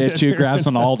tree. He did too. Grabs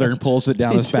an alder and pulls it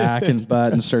down his back and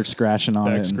butt and starts scratching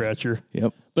on it. Back scratcher.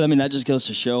 Yep. But that just goes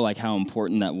to show like how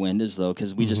important that wind is, though,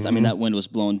 because we just, that wind was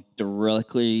blowing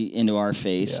directly into our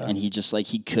face, and he just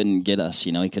he couldn't get us,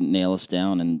 he couldn't nail us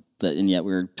down, and yet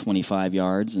we were 25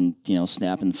 yards and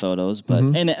snapping photos. But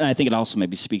and I think it also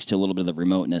maybe speaks to a little bit of the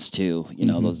remoteness too.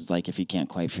 Those if he can't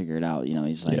quite figure it out,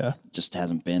 he's just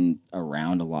hasn't been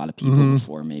around a lot of people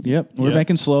before. Maybe. Yep, we're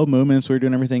making slow movements. We're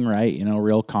doing everything right.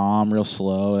 Real calm, real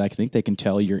slow. I think they can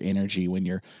tell your energy when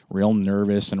you're real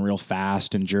nervous and real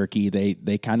fast and jerky.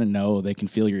 They kind of know, they can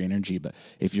feel your energy. But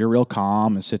if you're real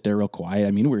calm and sit there real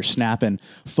quiet, we were snapping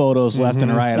photos left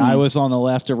and right. I was on the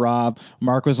left of Rob,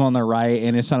 Mark was on the right,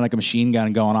 and it sounded like a machine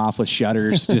gun going off with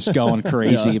shutters, just going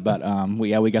crazy. But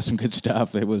we got some good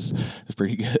stuff. It was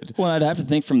pretty good. Well, I'd have to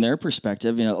think from their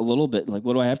perspective, a little bit like,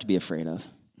 what do I have to be afraid of?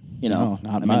 No,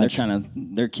 not much.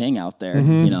 They're king out there.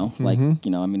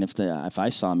 If I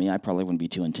saw me, I probably wouldn't be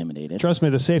too intimidated. Trust me,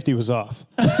 the safety was off.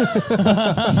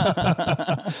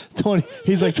 20.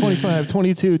 He's like 25,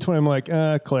 22, 20. I'm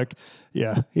like, click.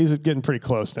 Yeah, he's getting pretty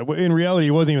close. Now, in reality,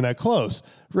 he wasn't even that close,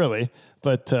 really.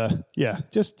 But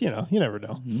just, you never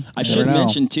know. I should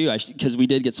mention too, because we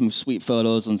did get some sweet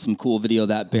photos and some cool video of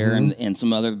that bear and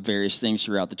some other various things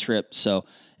throughout the trip. So,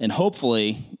 and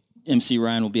hopefully MC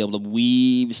Ryan will be able to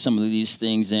weave some of these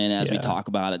things in as we talk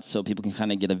about it, so people can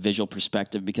kind of get a visual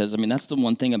perspective. Because that's the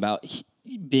one thing about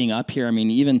being up here.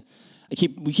 We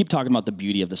keep talking about the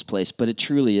beauty of this place, but it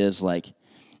truly is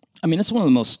it's one of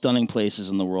the most stunning places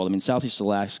in the world. Southeast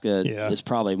Alaska is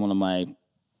probably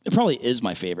it probably is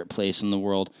my favorite place in the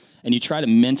world. And you try to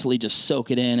mentally just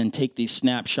soak it in and take these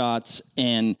snapshots.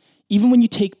 And even when you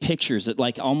take pictures, it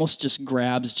almost just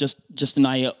grabs just an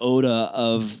iota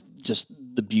of just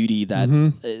the beauty that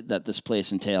that this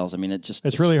place entails.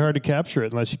 It's really hard to capture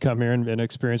it unless you come here and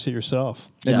experience it yourself.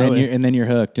 And then you're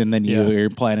hooked, and then you're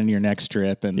planning your next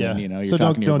trip, and then you're so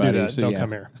talking to your buddies. Don't do that. Don't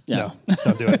come here. No,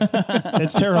 don't do it.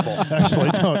 It's terrible. Actually,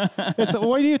 don't.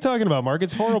 What are you talking about, Mark?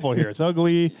 It's horrible here. It's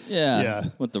ugly. Yeah.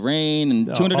 With the rain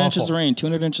and 200 inches of rain.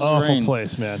 200 inches of rain. Awful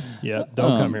place, man. Yeah.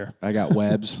 Don't come here. I got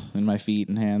webs in my feet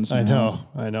and hands. I know,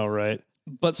 right?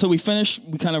 But so we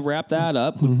kind of wrapped that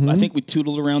up. I think we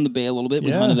tootled around the bay a little bit. We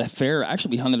hunted a fair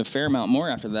amount more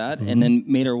after that, and then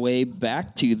made our way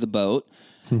back to the boat.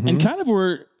 And kind of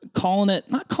we're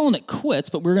not calling it quits,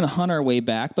 but we're going to hunt our way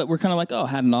back. But we're kind of like,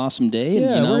 had an awesome day.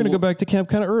 And, we're going to go back to camp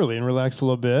kind of early and relax a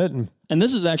little bit. And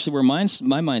this is actually where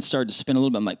my mind started to spin a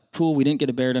little bit. I'm like, cool, we didn't get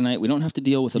a bear tonight. We don't have to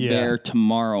deal with a bear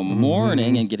tomorrow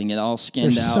morning and getting it all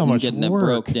skinned out and getting it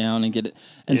broke down and get it.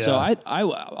 And so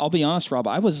I'll be honest, Rob,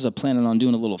 I was planning on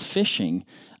doing a little fishing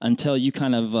until you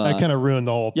kind of... I kind of ruined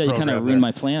the whole program. You kind of ruined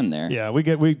my plan there. Yeah, we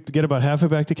get about halfway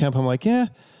back to camp. I'm like,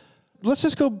 let's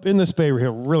just go in this bay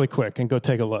here really quick and go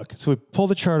take a look. So we pull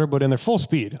the charter boat in there full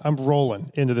speed. I'm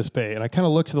rolling into this bay, and I kind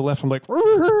of look to the left. I'm like,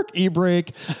 e-brake,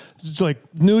 it's like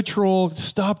neutral,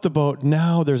 stop the boat.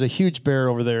 Now there's a huge bear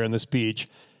over there in this beach.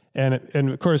 And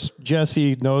of course,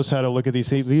 Jesse knows how to look at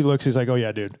these. He looks, he's like, oh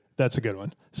yeah, dude, that's a good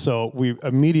one. So we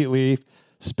immediately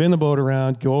spin the boat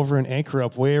around, go over and anchor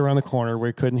up way around the corner where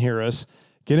he couldn't hear us.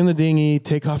 Get in the dinghy,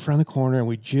 take off around the corner, and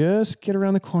we just get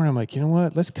around the corner. I'm like, you know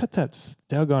what? Let's cut that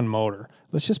doggone motor.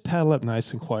 Let's just paddle up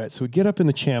nice and quiet. So we get up in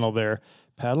the channel there,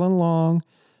 paddling along,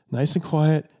 nice and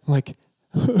quiet. I'm like,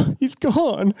 he's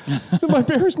gone. My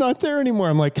bear's not there anymore.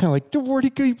 I'm like, kind of like, where'd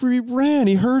he go? He ran.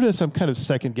 He heard us. I'm kind of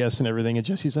second guessing everything. And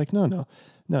Jesse's like, no.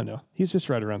 He's just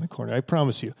right around the corner. I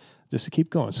promise you. Just to keep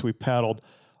going. So we paddled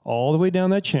all the way down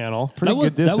that channel.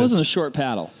 Good distance. That wasn't a short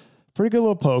paddle. Pretty good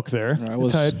little poke there.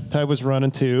 The tide was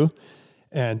running too.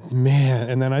 And man,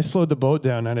 and then I slowed the boat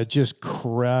down and it just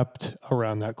crept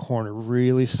around that corner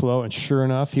really slow. And sure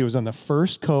enough, he was on the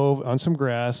first cove on some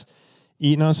grass,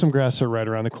 eating on some grass right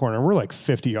around the corner. We're like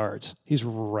 50 yards. He's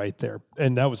right there.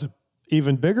 And that was an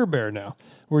even bigger bear now.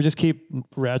 We're just keep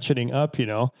ratcheting up, you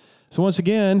know. So once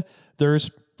again,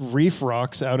 there's reef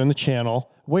rocks out in the channel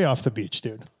way off the beach,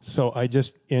 dude. So I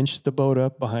just inched the boat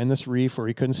up behind this reef where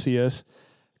he couldn't see us,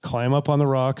 climb up on the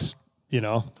rocks, you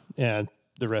know, and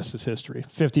the rest is history.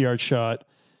 50-yard shot,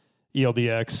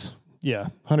 ELDX. Yeah,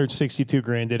 162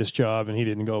 grain did his job, and he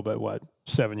didn't go but,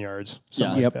 7 yards,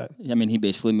 something like that. I mean, he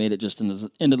basically made it just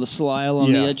into the Slyle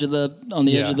on the edge of the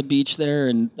edge of the beach there,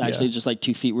 and actually just like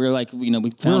 2 feet. We were like, you know,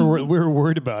 we were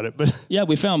worried about it, but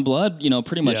we found blood, you know,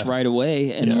 pretty much right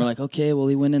away, and then we're like, okay, well,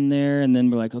 he went in there, and then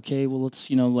we're like, okay, well,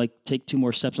 let's, you know, like take 2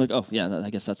 more steps. Like, oh yeah,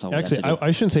 I guess that's all. Actually,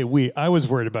 I shouldn't say we. I was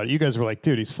worried about it. You guys were like,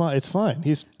 dude, he's fine. It's fine.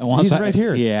 He's right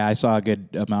here. Yeah, I saw a good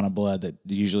amount of blood. That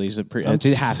usually is it's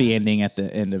a happy ending at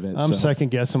the end of it. I'm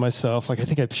second guessing myself. Like I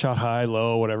think I shot high,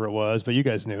 low, whatever it was, but you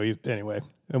guys knew. Anyway,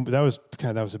 that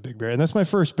was a big bear, and that's my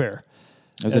first bear.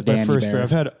 That's my first bear.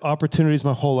 I've had opportunities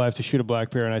my whole life to shoot a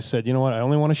black bear, and I said, you know what? I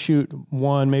only want to shoot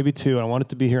 1, maybe 2. And I want it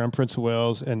to be here on Prince of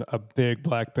Wales and a big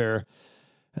black bear,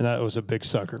 and that was a big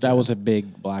sucker. That was a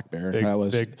big black bear. That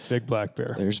was big black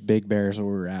bear. There's big bears where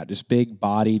we're at, just big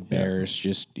bodied bears,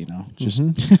 just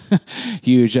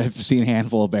huge. I've seen a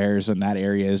handful of bears in that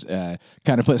area.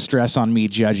 Kind of put stress on me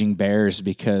judging bears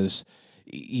because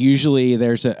usually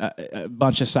there's a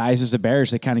bunch of sizes of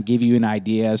bears that kind of give you an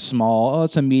idea. Small, oh,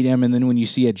 it's a medium, and then when you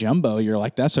see a jumbo, you're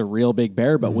like, that's a real big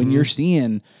bear. But when you're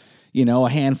seeing, you know, a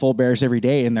handful of bears every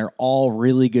day, and they're all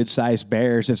really good sized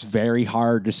bears, it's very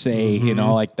hard to say, you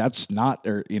know, like that's not,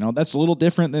 or, you know, that's a little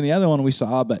different than the other one we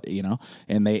saw, but, you know,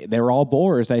 and they were all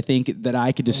boars. I think that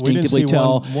I could distinctively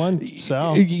tell. One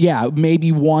sow. Yeah,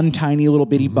 maybe one tiny little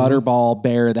bitty butterball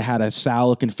bear that had a sow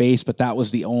looking face, but that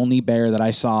was the only bear that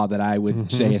I saw that I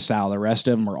would say a sow. The rest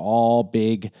of them were all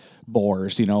big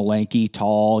boars, you know, lanky,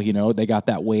 tall, you know, they got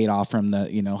that weight off from the,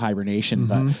 you know, hibernation,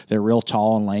 but they're real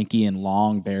tall and lanky and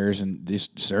long bears and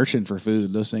just searching for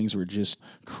food. Those things were just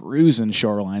cruising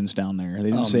shorelines down there.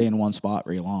 They didn't stay in one spot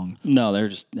very long. No, they're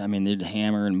just, I mean, they'd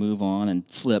hammer and move on and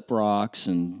flip rocks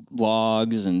and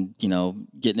logs and, you know,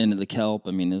 getting into the kelp.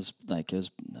 I mean, it's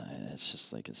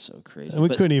just like, it's so crazy. And we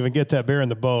couldn't even get that bear in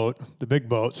the boat, the big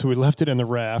boat. So we left it in the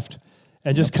raft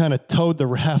and just kind of towed the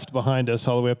raft behind us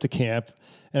all the way up to camp.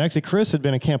 And actually, Chris had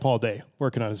been in camp all day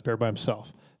working on his bear by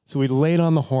himself. So we laid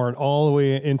on the horn all the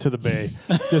way into the bay,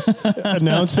 just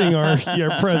announcing our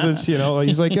presence. You know,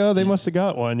 he's like, oh, they must have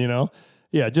got one, you know.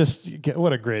 Yeah,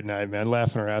 what a great night, man.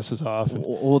 Laughing our asses off.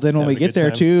 Well, then when we get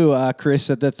there, too, Chris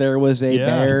said that there was a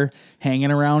bear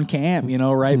hanging around camp, you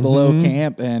know, right below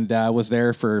camp, and was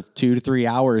there for 2 to 3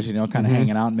 hours, you know, kind of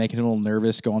hanging out and making it a little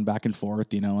nervous, going back and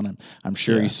forth, you know, and I'm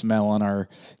sure he's smelling our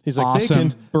awesome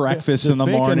bacon. Breakfast in the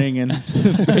morning and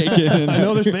bacon. I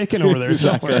know there's bacon over there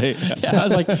somewhere. Yeah, I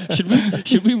was like,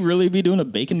 should we really be doing a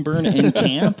bacon burn in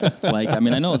camp? Like, I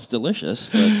mean, I know it's delicious,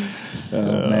 but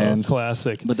man,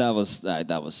 classic. But that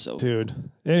was so, dude.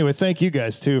 Anyway, thank you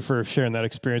guys too for sharing that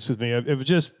experience with me. It was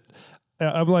just,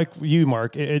 I'm like you,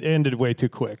 Mark. It ended way too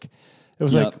quick. It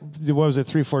was like, what was it,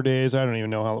 3-4 days? I don't even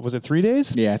know how. Was it 3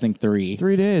 days? Yeah, I think 3.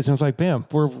 3 days. And it was like, bam,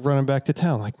 we're running back to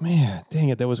town. Like, man, dang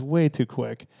it, that was way too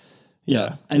quick.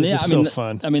 Yeah, and it was so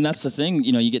fun. I mean, that's the thing.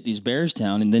 You know, you get these bears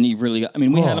down, and then you really got, I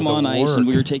mean, we had them on ice, and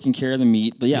we were taking care of the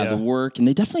meat. But the work, and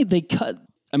they cut.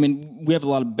 I mean, we have a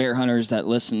lot of bear hunters that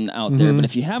listen out there, but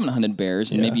if you haven't hunted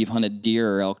bears, and maybe you've hunted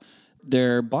deer or elk,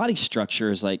 their body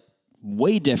structure is like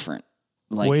way different.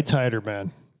 Like way tighter,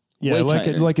 man. Yeah,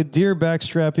 like a deer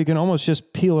backstrap, you can almost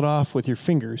just peel it off with your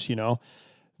fingers, you know.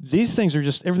 These things are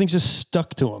just, everything's just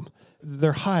stuck to them.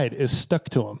 Their hide is stuck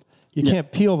to them. You can't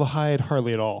peel the hide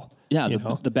hardly at all. Yeah,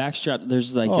 the backstrap,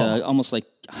 there's like almost like,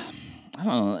 I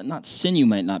don't know, not sinew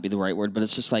might not be the right word, but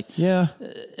it's just like,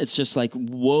 it's just like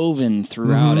woven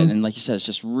throughout it. And like you said, it's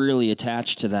just really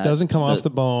attached to that. Doesn't come off the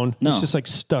bone. No. It's just like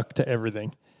stuck to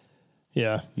everything.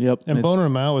 Yeah. Yep. And boning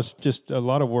them out was just a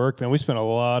lot of work, man. We spent a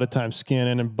lot of time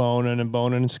skinning and boning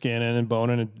and skinning and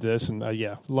boning and this and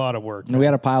a lot of work. And we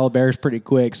had a pile of bears pretty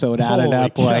quick, so it added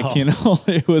up like, you know,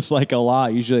 it was like a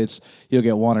lot. Usually you'll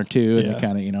get 1 or 2 and you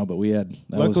kind of, you know, but we had.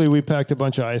 Luckily, we packed a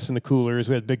bunch of ice in the coolers.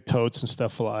 We had big totes and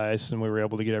stuff full of ice, and we were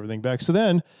able to get everything back. So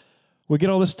then we get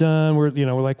all this done. We're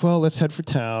like, well, let's head for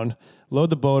town. Load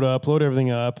the boat up, load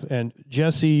everything up. And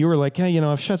Jesse, you were like, hey, you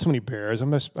know, I've shot so many bears. I'm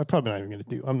probably not even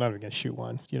going to shoot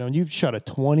one. You know, and you shot a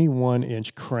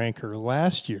 21-inch cranker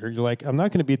last year. You're like, I'm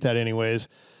not going to beat that anyways.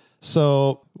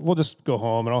 So we'll just go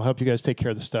home and I'll help you guys take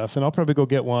care of the stuff. And I'll probably go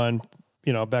get one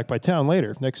back by town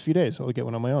later, next few days. I'll get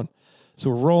one on my own. So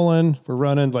we're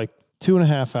running like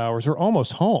 2.5 hours. We're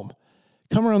almost home.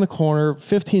 Come around the corner,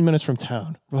 15 minutes from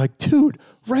town. We're like, dude,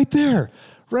 right there,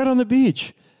 right on the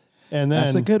beach. And then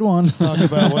that's a good one. talk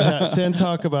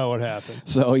about what happened.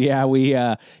 So yeah, we,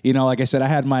 like I said, I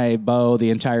had my bow the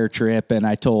entire trip, and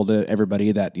I told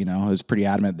everybody that, I was pretty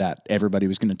adamant that everybody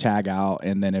was going to tag out.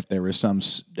 And then if there was some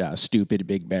stupid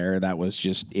big bear that was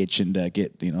just itching to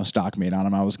get, stock made on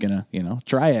him, I was going to,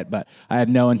 try it. But I had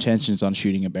no intentions on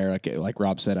shooting a bear. Like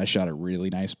Rob said, I shot a really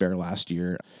nice bear last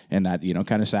year, and that,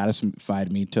 kind of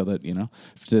satisfied me to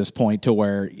this point to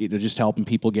where, just helping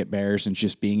people get bears and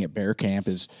just being at bear camp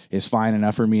is fine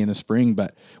enough for me in the spring.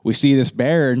 But we see this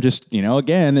bear and just,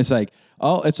 again, it's like,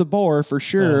 oh, it's a boar for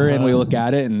sure. And we look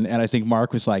at it, and I think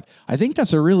Mark was like, I think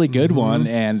that's a really good one.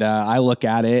 And I look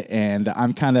at it, and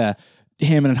I'm kind of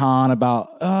him and Han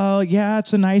about, oh yeah,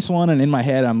 it's a nice one. And in my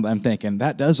head, I'm thinking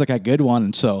that does look like a good one.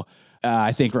 And so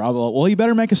I think Rob, well, you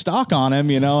better make a stock on him,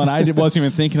 and I wasn't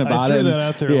even thinking about I it. threw that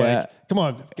out there. Yeah. Like, come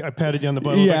on, I patted you on the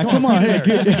butt. Yeah, like, come on.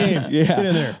 Get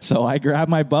in there. So I grabbed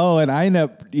my bow, and I ended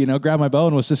up, grabbed my bow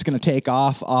and was just going to take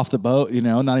off the boat,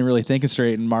 not even really thinking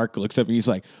straight. And Mark looks up and he's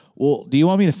like, well, do you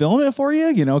want me to film it for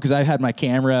you? Because I had my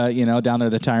camera, down there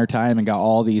the entire time and got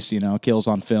all these, kills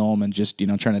on film and just,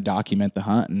 trying to document the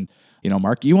hunt. And,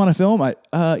 Mark, you want to film?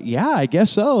 Yeah, I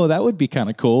guess so. That would be kind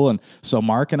of cool. And so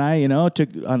Mark and I,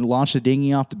 launched the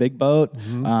dinghy off the big boat.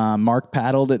 Mark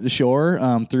paddled at the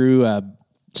shore through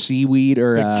seaweed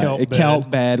or a kelp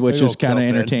bed, which is kind of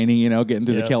entertaining, getting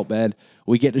through the kelp bed.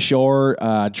 We get to shore,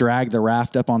 drag the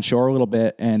raft up on shore a little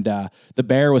bit, and the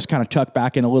bear was kind of tucked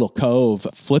back in a little cove,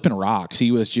 flipping rocks.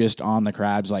 He was just on the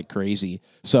crabs like crazy.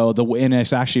 So and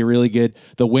it's actually really good.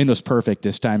 The wind was perfect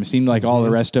this time. It seemed like all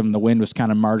the rest of them, the wind was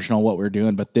kind of marginal what we were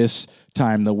doing, but this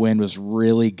time the wind was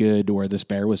really good to where this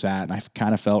bear was at, and I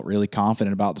kind of felt really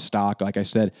confident about the stock. Like I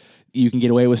said, you can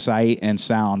get away with sight and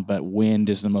sound, but wind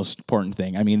is the most important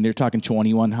thing. I mean, they're talking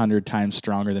 2,100 times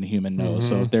stronger than a human nose.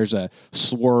 So if there's a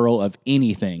swirl of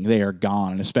anything, they are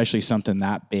gone, and especially something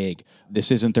that big. This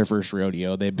isn't their first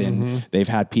rodeo. They've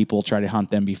had people try to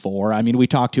hunt them before. I mean, we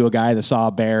talked to a guy that saw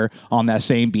a bear on that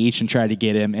same beach and tried to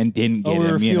get him and didn't get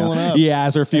him. Fueling up. Yeah,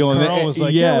 as we're fueling. And Carl was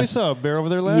like, yeah, we saw a bear over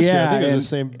there last year. I think it was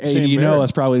the same bear.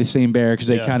 It's probably the same bear because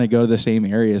they kind of go to the same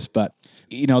areas. But,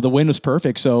 the wind was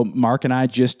perfect. So Mark and I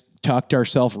just tucked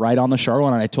ourselves right on the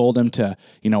shoreline, and I told him to,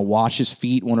 wash his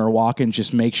feet when we're walking,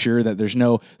 just make sure that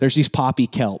there's these poppy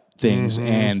kelp things,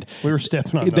 and we were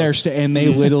stepping on those. And they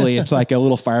literally, it's like a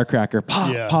little firecracker,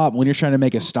 pop. When you're trying to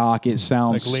make a stock, it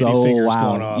sounds like so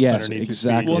loud. Yes,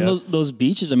 exactly. Well, those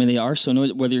beaches, I mean, they are so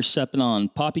noisy. Whether you're stepping on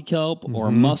poppy kelp or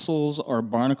mussels or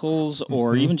barnacles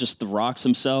or even just the rocks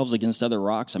themselves against other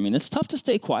rocks, I mean, it's tough to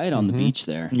stay quiet on the beach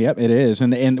there. Yep, it is.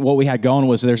 And what we had going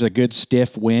was there's a good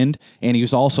stiff wind, and he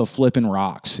was also flipping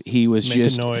rocks. He was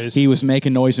he was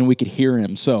making noise, and we could hear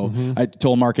him. So I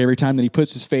told Mark every time that he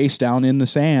puts his face down in the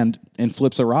sand and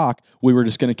flips a rock, we were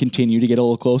just going to continue to get a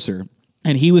little closer.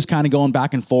 And he was kind of going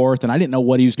back and forth, and I didn't know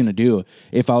what he was going to do,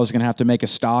 if I was going to have to make a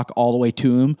stock all the way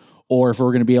to him, or if we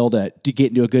we're going to be able to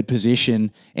get into a good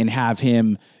position and have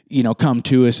him, come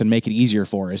to us and make it easier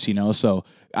for us, So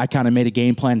I kind of made a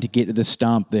game plan to get to the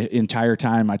stump. The entire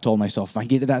time I told myself, if I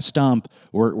get to that stump,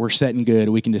 we're setting good.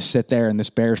 We can just sit there, and this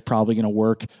bear's probably going to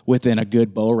work within a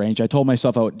good bow range. I told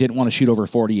myself I didn't want to shoot over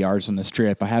 40 yards on this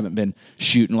trip. I haven't been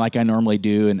shooting like I normally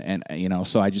do, and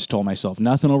so I just told myself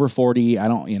nothing over 40. I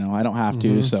don't have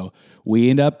to. So we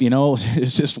end up,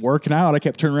 it's just working out. I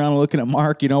kept turning around and looking at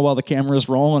Mark, while the camera was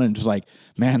rolling, and just like,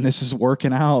 man, this is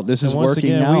working out. This is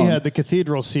working out. We had the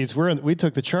cathedral seats. We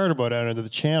took the charter boat out into the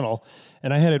channel,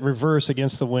 and I had it reverse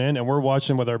against the wind, and we're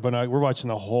watching with our binoculars. We're watching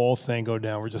the whole thing go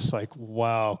down. We're just like,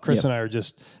 wow. Chris and I are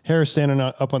just hair standing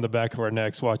up on the back of our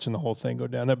necks watching the whole thing go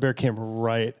down. That bear came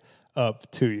right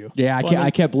up to you. Yeah,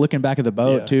 I kept looking back at the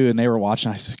boat too, and they were watching.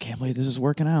 I said, I can't believe this is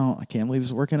working out. I can't believe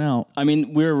this is working out. I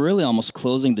mean, we were really almost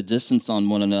closing the distance on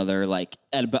one another, like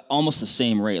at about almost the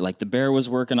same rate. Like the bear was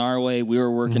working our way, we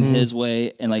were working his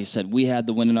way, and like I said, we had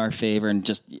the wind in our favor, and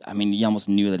you almost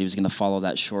knew that he was going to follow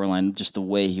that shoreline, just the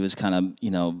way he was kind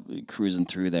of, cruising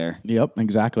through there. Yep,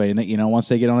 exactly. And once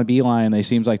they get on a beeline, they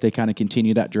seems like they kind of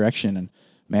continue that direction, and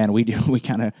man, we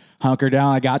kind of hunker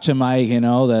down. I got to my,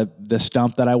 the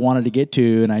stump that I wanted to get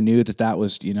to, and I knew that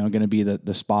was, going to be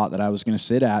the spot that I was going to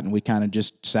sit at, and we kind of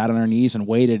just sat on our knees and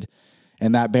waited,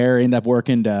 and that bear ended up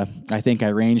working to, I think I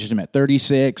ranged him at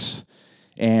 36,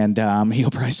 and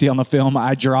he'll probably see on the film,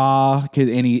 I draw,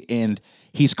 and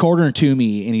he's quartering to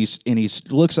me, and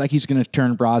he's looks like he's going to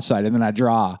turn broadside, and then I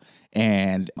draw.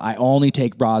 And I only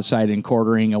take broadside and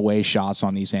quartering away shots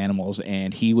on these animals.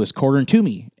 And he was quartering to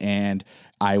me. And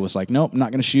I was like, nope,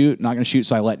 not going to shoot.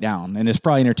 So I let down. And it's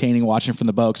probably entertaining watching from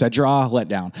the boat because I draw, let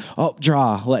down. Oh,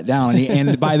 draw, let down.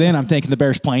 And by then I'm thinking the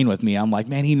bear's playing with me. I'm like,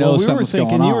 man, he knows something's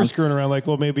going on. You were screwing around like,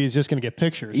 well, maybe he's just going to get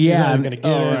pictures. Yeah. He's not even going to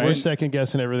get it. Right. We're second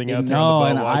guessing everything out there. No,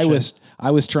 and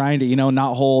I was trying to,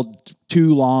 not hold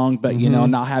too long, but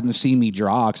not having to see me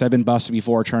draw, because I've been busted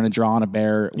before trying to draw on a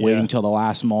bear, waiting till the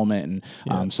last moment,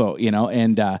 and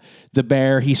the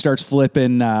bear, he starts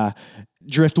flipping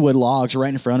driftwood logs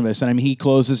right in front of us, and I mean he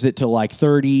closes it to like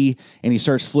 30, and he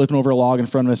starts flipping over a log in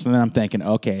front of us, and then I'm thinking,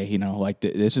 okay,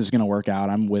 this is gonna work out.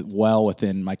 I'm well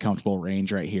within my comfortable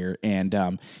range right here,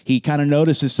 and he kind of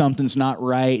notices something's not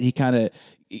right. He kind of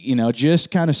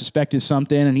just kind of suspected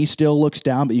something, and he still looks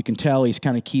down, but you can tell he's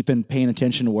kind of paying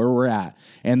attention to where we're at.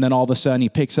 And then all of a sudden he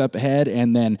picks up ahead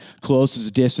and then closes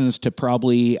the distance to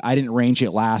probably, I didn't range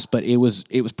it last, but it was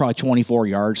probably 24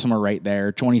 yards, somewhere right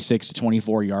there, 26 to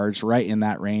 24 yards, right in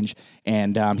that range.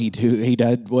 And he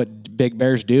did what big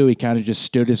bears do. He kind of just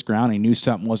stood his ground. He knew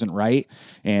something wasn't right,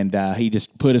 and he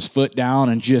just put his foot down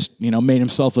and just made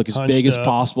himself look as big as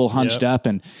possible, hunched up,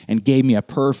 and gave me a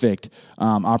perfect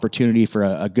opportunity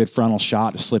for a good frontal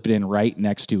shot to slip it in right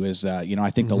next to his, I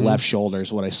think the left shoulder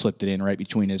is what I slipped it in, right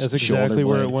between his shoulder. That's exactly blade.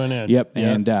 Where it went in. Yep.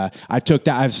 And I took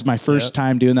that. It was my first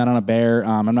time doing that on a bear.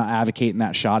 I'm not advocating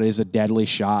that shot. It is a deadly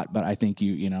shot, but I think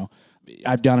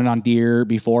I've done it on deer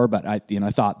before, but I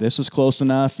thought this was close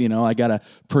enough. I got a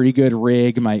pretty good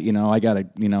rig. I got a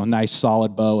nice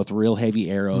solid bow with real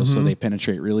heavy arrows, so they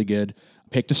penetrate really good.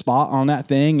 Picked a spot on that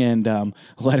thing and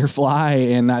let her fly,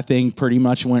 and that thing pretty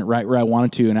much went right where I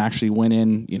wanted to, and actually went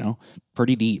in,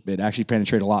 pretty deep. It actually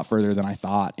penetrated a lot further than I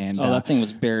thought. And that thing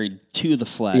was buried to the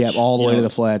fletch. Yeah, all the way to the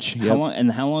fletch.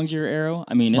 Yep. How long's your arrow?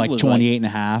 I mean, it like was 28 and a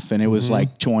half, and it was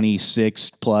like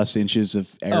 26 plus inches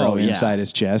of arrow inside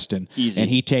his chest, and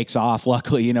he takes off.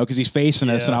 Luckily, because he's facing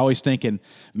us, and I always thinking,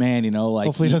 man,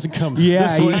 hopefully he doesn't come. Yeah,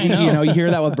 this way. You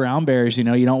hear that with brown bears. You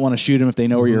don't want to shoot them if they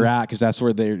know where you're at, because that's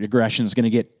where their aggression is going to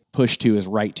get pushed to, is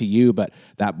right to you. But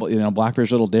that black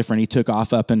bear's a little different. He took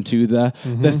off up into the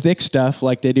thick stuff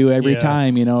like they do every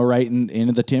time, right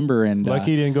into the timber. And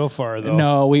lucky he didn't go far though.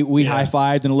 No, we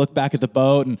high-fived and looked back at the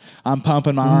boat, and I'm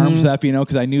pumping my arms up,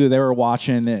 because I knew they were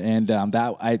watching, and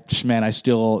I'm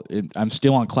still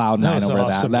on cloud nine over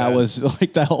awesome, that. That was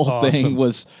like that whole thing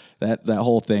was. That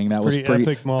whole thing that was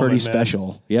pretty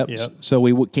special. Yep. So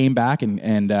we came back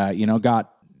and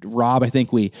got Rob. I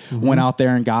think we went out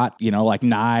there and got like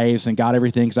knives and got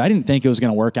everything, because I didn't think it was going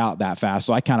to work out that fast.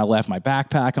 So I kind of left my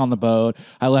backpack on the boat.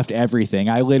 I left everything.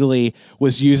 I literally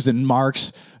was using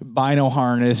Mark's bino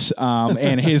harness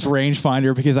and his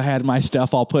rangefinder, because I had my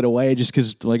stuff all put away, just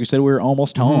because, like I said, we were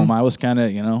almost home. I was kind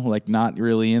of like not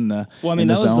really in the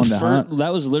that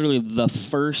was literally the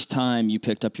first time you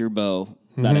picked up your bow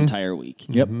that entire week.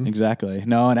 Yep, exactly.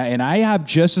 No, and I have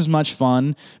just as much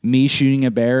fun me shooting a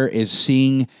bear as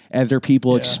seeing other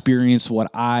people experience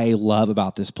what I love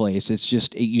about this place. It's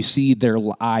just, you see their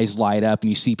eyes light up, and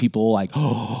you see people like,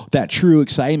 oh, that true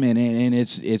excitement, and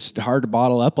it's hard to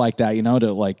bottle up like that,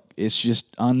 to like, it's just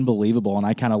unbelievable. And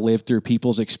I kind of lived through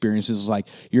people's experiences, like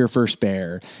your first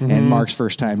bear and Mark's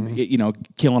first time,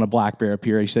 killing a black bear up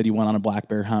here. He said he went on a black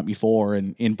bear hunt before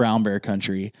in brown bear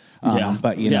country.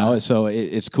 But so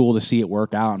it's cool to see it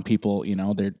work out, and people,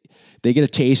 they get a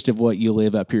taste of what you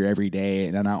live up here every day.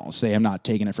 And I don't say I'm not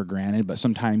taking it for granted, but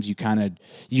sometimes you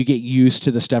get used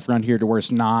to the stuff around here to where it's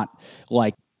not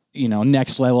like,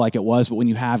 next level like it was. But when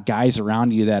you have guys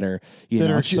around you that are,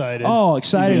 are excited.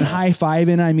 Excited and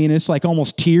high-fiving, I mean, it's like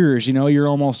almost tears, you're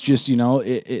almost just,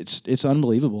 it's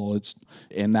unbelievable.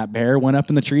 And that bear went up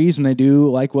in the trees, and they do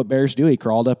like what bears do. He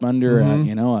crawled up under,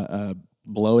 a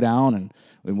blowdown, and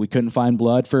we couldn't find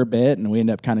blood for a bit, and we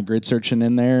ended up kind of grid searching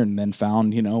in there, and then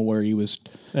found, where he was.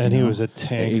 And he was a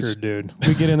tanker, dude.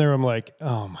 We get in there, I'm like,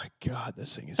 oh my God,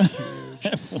 this thing is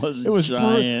huge. It was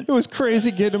giant. It was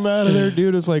crazy getting him out of there,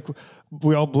 dude. It was like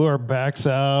we all blew our backs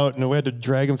out, and we had to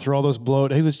drag him through all those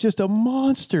bloat. He was just a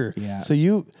monster. Yeah. So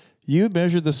you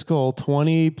measured the skull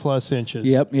 20 plus inches.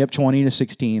 Yep, 20 to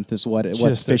 16th is what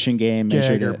fishing game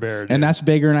measured it. Bear, and that's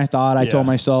bigger than I thought. I told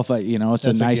myself, it's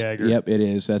that's a nice. Gagger. Yep, it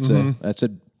is. That's a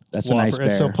nice bear.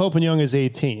 And so Pope and Young is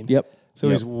 18. Yep. So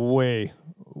he's way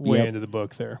into the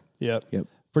book there. Yep.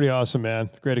 Pretty awesome, man.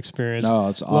 Great experience. Oh,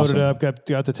 it's awesome. Loaded up,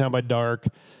 got to town by dark.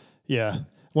 Yeah.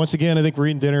 Once again, I think we're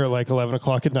eating dinner at like 11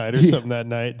 o'clock at night or something that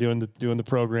night, doing the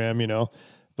program,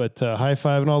 But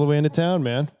high-fiving all the way into town,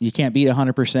 man. You can't beat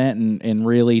 100% in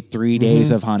really 3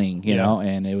 days of hunting, you know,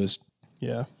 and it was...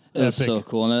 Yeah. It's so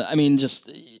cool. And I mean,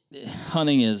 just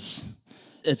hunting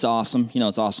it's awesome. You know,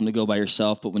 it's awesome to go by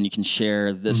yourself, but when you can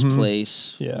share this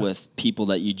place with people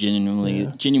that you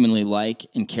genuinely like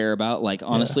and care about, like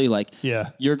honestly, like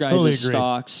your guys' totally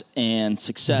stalks and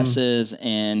successes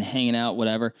and hanging out,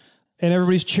 whatever. And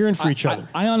everybody's cheering for each other.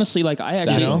 I honestly, like, I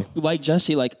actually, like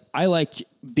Jesse, like, I liked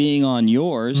being on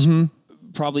yours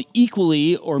probably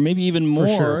equally or maybe even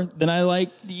more than I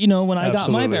liked, you know, when I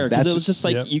got my bear. Because it was just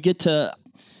like, you get to,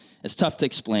 it's tough to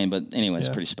explain, but anyway, it's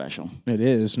pretty special. It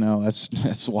is. No,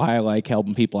 that's why I like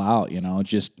helping people out, you know,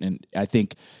 and I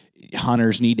think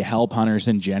hunters need to help hunters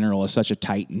in general. It's such a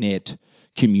tight-knit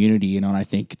community, you know, and I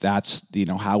think that's, you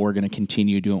know, how we're going to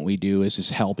continue doing what we do is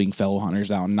just helping fellow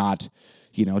hunters out, not,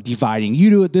 you know, dividing. You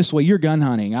do it this way. You're gun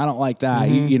hunting. I don't like that.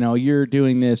 You know, you're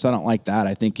doing this. I don't like that.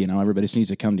 I think, you know, everybody needs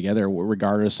to come together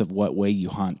regardless of what way you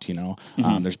hunt, you know.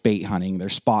 There's bait hunting.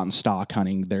 There's spot and stock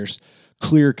hunting. There's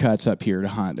clear cuts up here to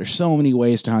hunt. There's so many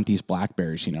ways to hunt these black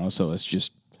bears, you know, so it's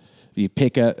just, you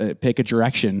pick a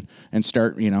direction and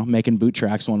start, you know, making boot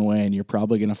tracks one way, and you're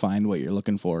probably going to find what you're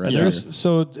looking for. Right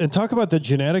and talk about the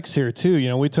genetics here too. You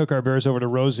know, we took our bears over to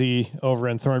Rosie over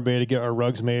in Thorn Bay to get our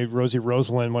rugs made. Rosie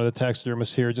Rosalind, one of the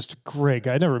taxidermists here, just a great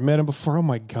guy. I never met him before. Oh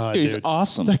my God, dude, he's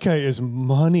awesome. That guy is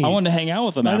money. I wanted to hang out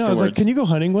with him afterwards. I was like, can you go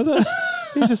hunting with us?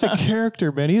 He's just a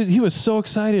character, man. He was so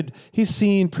excited. He's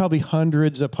seen probably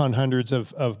hundreds upon hundreds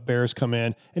of bears come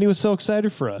in, and he was so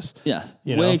excited for us. Yeah,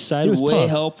 you way know? Excited, way pumped.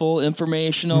 Helpful,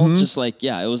 informational. Just like,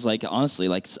 it was like, honestly,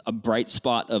 like a bright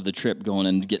spot of the trip going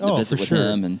and getting to visit with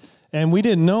him. And we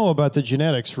didn't know about the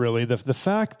genetics, really. The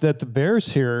fact that the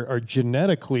bears here are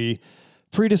genetically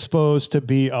predisposed to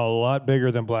be a lot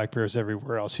bigger than black bears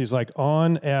everywhere else. He's like,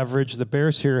 on average, the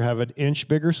bears here have an inch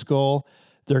bigger skull.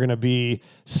 They're going to be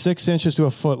 6 inches to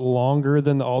a foot longer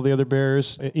than all the other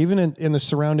bears, even in the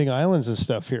surrounding islands and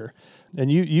stuff here.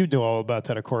 And you know all about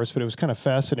that, of course, but it was kind of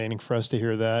fascinating for us to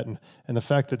hear that. And the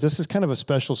fact that this is kind of a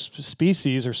special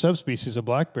species or subspecies of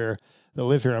black bear that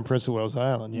live here on Prince of Wales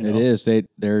Island. You know? It is.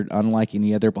 They're unlike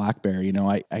any other black bear. You know,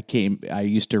 I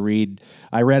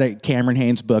read a Cameron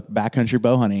Hanes book, Backcountry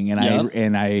Bow Hunting,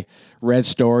 and I read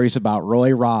stories about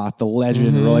Roy Roth, the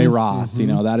legend Roy Roth. You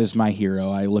know, that is my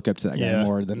hero. I look up to that guy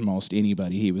more than most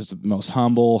anybody. He was the most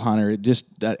humble hunter,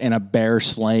 and a bear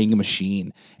slaying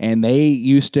machine. And they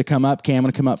used to come up, Cam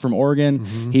would come up from Oregon.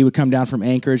 He would come down from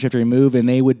Anchorage after he moved, and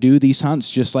they would do these hunts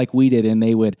just like we did. And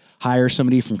they would hire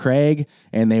somebody from Craig,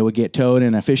 and they would get towed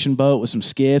in a fishing boat with some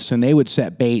skiffs, and they would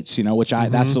set baits, you know, which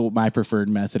that's my preferred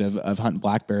method of hunting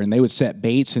black bear. And they would set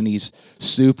baits in these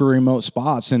super remote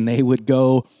spots, and they would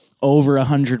go over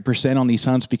 100% on these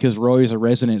hunts because Roy is a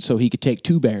resident, so he could take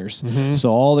 2 bears. So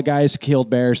all the guys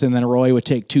killed bears, and then Roy would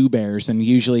take 2 bears, and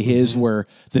usually his were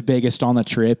the biggest on the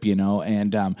trip, you know.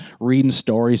 And reading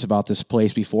stories about this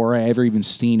place before I ever even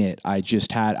seen it, I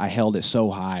held it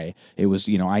so high. It was,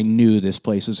 you know, I knew this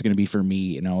place was going to be for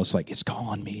me, you know. It's like, it's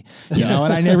calling me, you know.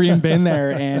 And I never even been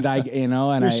there, and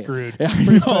you're screwed.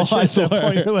 You're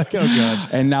like, oh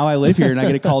God. And now I live here, and I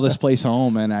get to call this place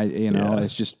home, and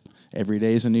it's just. Every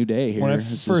day is a new day here. When I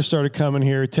first started coming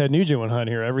here, Ted Nugent would hunt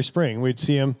here every spring. We'd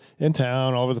see him in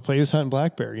town, all over the place. He was hunting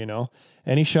black bear, you know.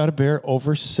 And he shot a bear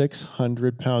over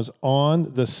 600 pounds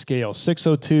on the scale.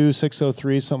 602,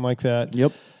 603, something like that.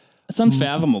 Yep. It's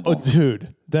unfathomable. Oh,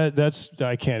 dude. That's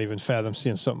I can't even fathom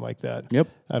seeing something like that. Yep.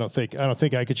 I don't think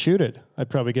I could shoot it. I'd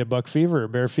probably get buck fever or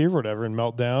bear fever or whatever and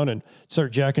melt down and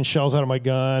start jacking shells out of my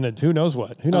gun and who knows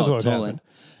what. Who knows what would happen.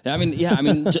 I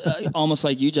mean, almost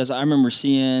like you, Jess. I remember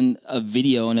seeing a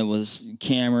video, and it was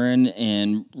Cameron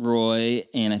and Roy,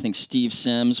 and I think Steve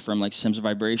Sims from like Sims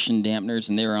Vibration Dampeners,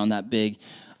 and they were on that big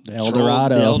the El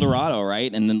Dorado,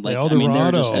 right? And then, like, I mean, they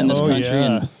were just in this country,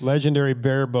 and legendary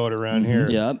bear boat around here.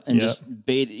 Yep, and just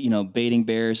baiting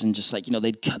bears, and just like, you know,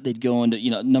 they'd go into,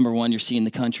 you know, number one, you're seeing the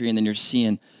country, and then you're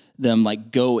seeing them like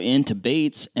go into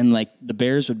baits, and like the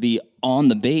bears would be on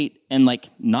the bait and like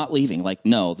not leaving. Like,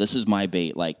 no, this is my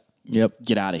bait. Like,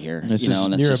 get out of here. And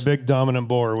you're a big dominant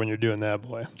boar when you're doing that,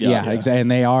 boy. Yeah, exactly.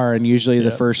 And they are. And usually the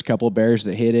first couple of bears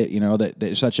that hit it, you know, that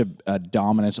there's such a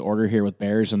dominance order here with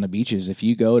bears on the beaches. If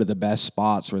you go to the best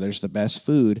spots where there's the best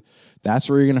food, that's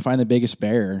where you're going to find the biggest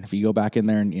bear. If you go back in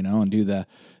there and, you know, and do the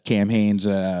Cam Hanes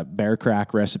bear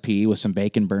crack recipe with some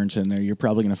bacon burns in there, you're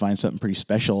probably going to find something pretty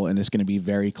special, and it's going to be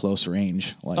very close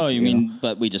range. Like, you mean,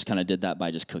 but we just kind of did that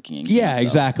by just cooking. Yeah,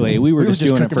 exactly. We were just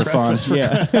doing it for fun.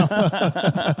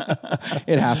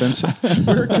 It happens.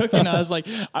 We were cooking.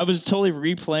 I was totally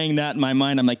replaying that in my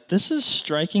mind. I'm like, this is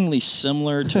strikingly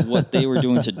similar to what they were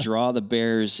doing to draw the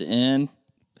bears in.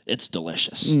 It's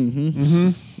delicious.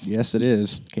 Yes, it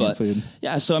is. Canned food.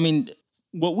 Yeah, so I mean,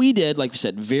 what we did, like we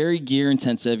said, very gear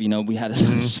intensive. You know, we had a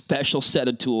special set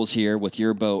of tools here with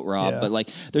your boat, Rob. But like,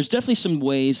 there's definitely some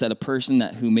ways that a person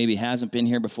who maybe hasn't been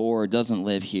here before or doesn't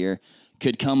live here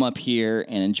could come up here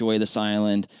and enjoy this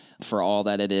island for all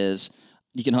that it is.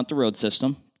 You can hunt the road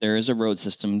system. There is a road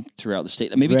system throughout the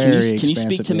state. Maybe can you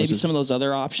speak to maybe some of those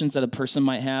other options that a person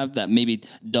might have that maybe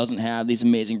doesn't have these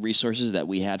amazing resources that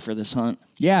we had for this hunt?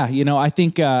 Yeah, I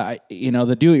think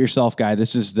the do-it-yourself guy.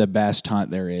 This is the best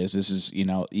hunt there is. This is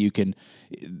you can.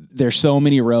 There's so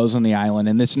many roads on the island,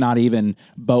 and it's not even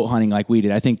boat hunting like we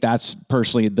did. I think that's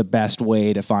personally the best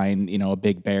way to find a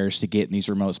big bears to get in these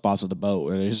remote spots with the boat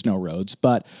where there's no roads.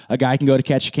 But a guy can go to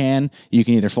Ketchikan. You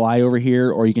can either fly over here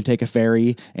or you can take a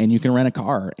ferry, and you can rent a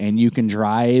car and you can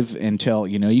drive until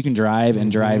you can drive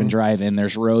and drive and drive. And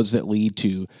there's roads that lead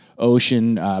to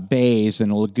ocean bays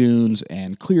and lagoons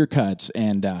and clear cuts,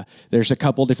 and there's a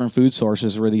couple different food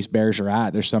sources where these bears are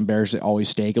at. There's some bears that always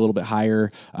stake a little bit higher.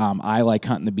 I like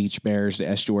hunting the beach bears, the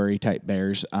estuary type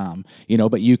bears.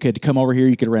 But you could come over here.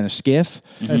 You could rent a skiff.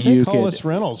 I think Hollis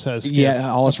Reynolds has skiff. Yeah,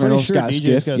 Hollis Reynolds got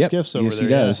DJ's skiff. got skiffs over yes, there. He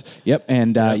does. Yep,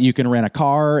 and you can rent a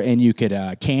car and you could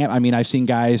camp. I mean, I've seen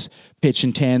guys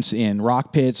pitching tents in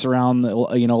rock pits around the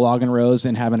logging rows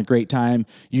and having a great time.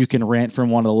 You can rent from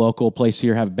one of the local places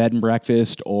here, have bed and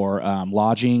breakfast or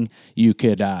lodging. You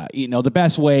could the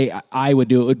best way I would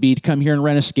do it would be to come here and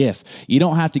rent a skiff. You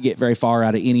don't have to get very far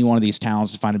out of any one of these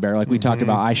towns to find a bear. Like we talked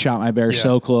about, I shot my bear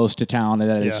so close to town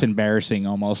that it's embarrassing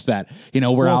almost that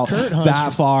we're out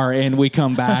that far and we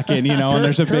come back and and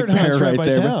there's a big bear right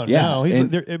there. Town. Yeah, no, he's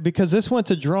because this went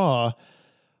to draw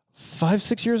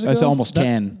 5-6 years ago. It's almost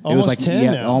 10. It was like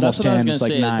 10 now. Almost That's what 10. I was going to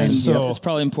say. Like 9. So it's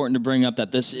probably important to bring up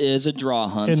that this is a draw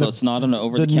hunt, so it's not an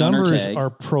over-the-counter tag. The numbers are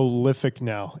prolific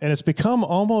now, and it's become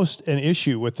almost an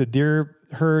issue with the deer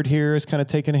herd here is kind of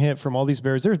taking a hit from all these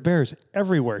bears. There's bears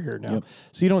everywhere here now.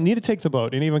 So you don't need to take the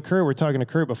boat. And even Kurt, we're talking to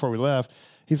Kurt before we left.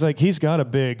 He's like, he's got a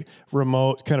big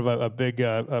remote, kind of a big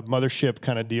a mothership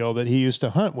kind of deal that he used to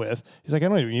hunt with. He's like, I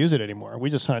don't even use it anymore. We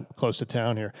just hunt close to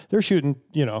town here. They're shooting,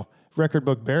 record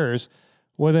book bears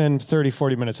within 30,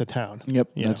 40 minutes of town. Yep,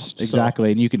 that's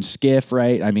exactly. And you can skiff,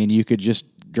 right? I mean, you could just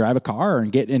drive a car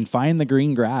and find the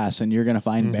green grass, and you're going to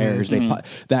find bears.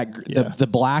 The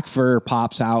black fur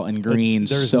pops out in green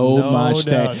much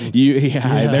that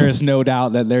there is no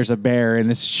doubt that there's a bear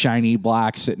and it's shiny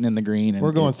black sitting in the green. And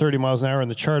we're going 30 miles an hour in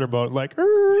the charter boat, like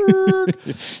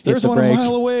there's one a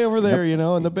mile away over there,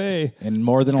 in the bay. And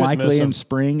more than likely in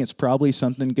spring, it's probably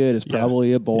something good. It's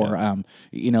probably a boar.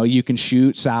 Yeah. You can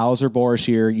shoot sows or boars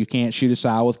here. You can't shoot a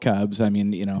sow with cubs. I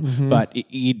mean, but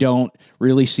you don't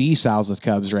really see sows with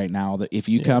cubs right now. That if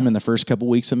you come in the first couple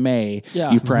weeks of May,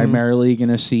 you're primarily going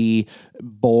to see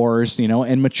boars,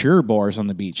 and mature boars on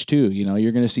the beach too.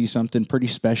 You're going to see something pretty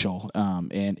special.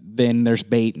 And then there's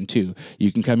baiting too.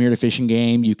 You can come here to Fish and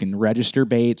Game. You can register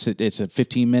baits. It's a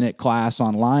 15-minute class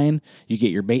online. You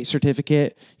get your bait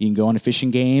certificate. You can go on to Fish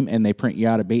and Game, and they print you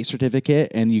out a bait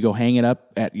certificate, and you go hang it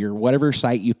up at your whatever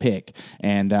site you pick.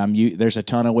 And there's a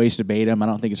ton of ways to bait them. I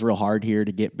don't think it's real hard here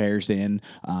to get bears in.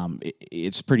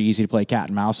 It's pretty easy to play cat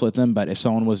and mouse with them. But if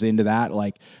someone was into that,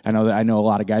 like I know a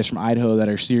lot of guys from Idaho that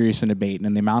are serious into bait,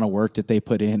 and the amount of work that they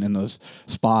put in those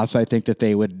spots, I think that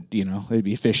they would, they'd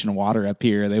be fishing water up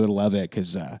here. They would love it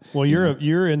because. Well,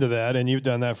 you're into that, and you've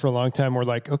done that for a long time. We're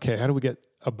like, okay, how do we get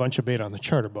a bunch of bait on the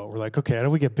charter boat? We're like, okay, how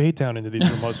do we get bait down into these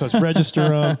remotes? So let's register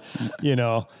them.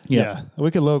 Yeah,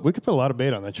 we could put a lot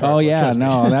a lot charter. Oh yeah,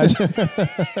 no, that's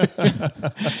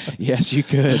yes, you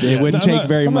could. It wouldn't take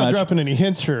very much. I'm not dropping any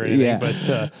hints or anything, but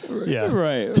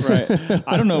right.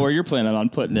 I don't know where you're planning on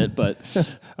putting it, but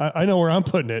I know where I'm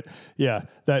putting it. Yeah,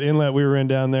 that inlet we were in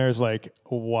down there is like,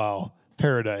 wow,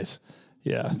 paradise.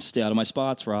 Yeah, stay out of my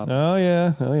spots, Rob. Oh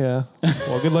yeah.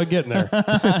 Well, good luck getting there.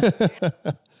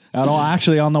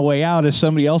 Actually, on the way out is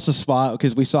somebody else's spot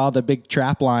because we saw the big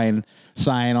trap line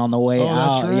sign on the way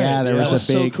out. Right. Yeah, there was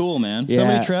a big, so cool, man. So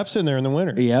many traps in there in the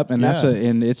winter. Yep, and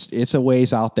it's a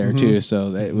ways out there too.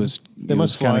 So it was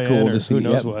kind of cool to see. Who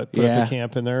knows what? Put up a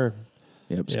camp in there.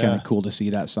 Yep, it's kind of cool to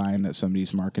see that sign that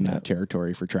somebody's marking that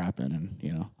territory for trapping, and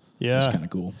it's kind of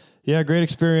cool. Yeah, great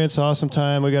experience, awesome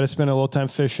time. We got to spend a little time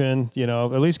fishing.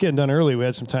 At least getting done early. We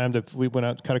had some time we went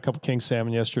out and caught a couple king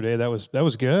salmon yesterday. That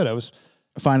was good.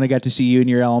 I finally got to see you in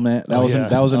your element. That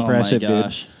was impressive, oh my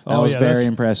gosh. Dude. That was very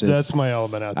impressive. That's my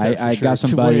element out there. I got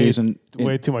some buddies and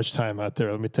way too much time out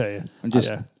there. Let me tell you. I'm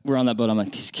just we're on that boat. I'm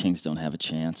like, these kings don't have a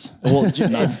chance. Well,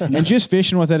 and just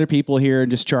fishing with other people here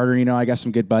and just chartering, I got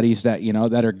some good buddies that,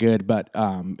 that are good, but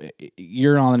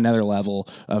you're on another level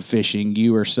of fishing.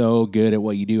 You are so good at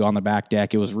what you do on the back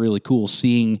deck. It was really cool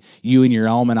seeing you and your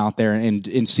element out there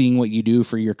and seeing what you do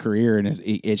for your career. And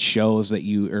it shows that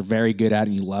you are very good at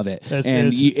it and you love it.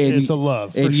 It's a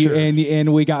love for sure.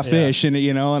 And we got fish and,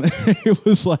 and it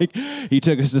was like, he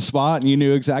took us to the spot and you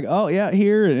knew exactly, oh yeah,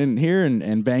 here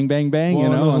and bang, bang, bang,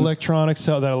 those electronics,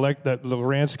 that little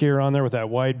Lowrance gear on there with that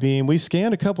wide beam. We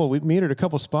metered a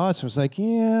couple spots. And it was like,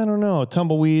 I don't know.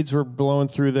 Tumbleweeds were blowing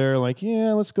through there. Like,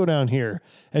 let's go down here.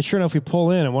 And sure enough, we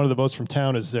pull in, and one of the boats from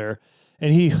town is there.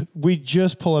 And we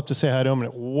just pull up to say hi to him,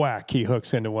 and whack, he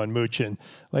hooks into one mooch, and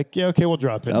like, okay, we'll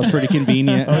drop it. That was pretty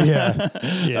convenient. Oh yeah,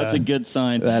 That's a good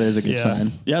sign. That is a good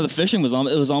sign. Yeah, the fishing was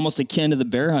almost akin to the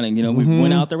bear hunting. We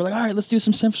went out there. We're like, all right, let's do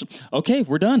some simple. Okay,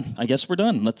 we're done. I guess we're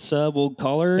done. Let's we'll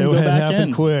call her and go back in. It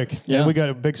happened quick. Yeah, and we got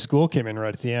a big school came in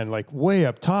right at the end, like way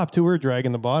up top too. We were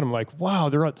dragging the bottom, like wow,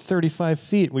 they're at 35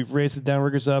 feet. We've raised the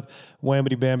downriggers up,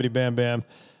 whammity bambity bam bam.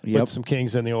 Put some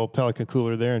kings in the old Pelican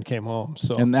cooler there and came home.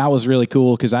 So, and that was really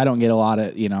cool because I don't get a lot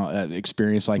of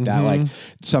experience like that. Like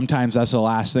sometimes that's the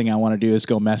last thing I want to do is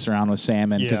go mess around with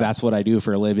salmon because that's what I do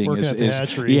for a living. Working at the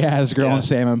hatchery. Is growing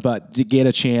salmon. But to get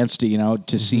a chance to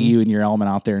to see you and your element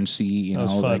out there and see that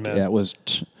was fun, man. That was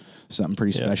something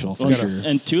pretty special for sure.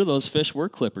 And two of those fish were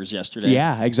clippers yesterday.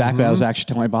 Yeah, exactly. I was actually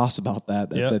telling my boss about that.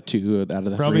 The two out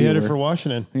of the probably three headed for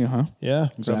Washington. Yeah,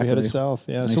 exactly. Probably headed south.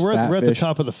 Yeah, nice so we're at the fish.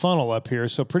 top of the funnel up here.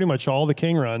 So pretty much all the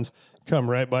king runs come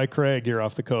right by Craig here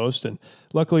off the coast, and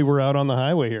luckily we're out on the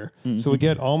highway here, so we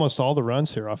get almost all the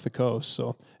runs here off the coast.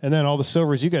 So, and then all the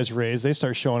silvers you guys raise, they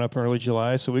start showing up in early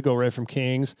July. So we go right from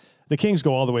kings. The kings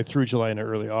go all the way through July into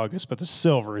early August, but the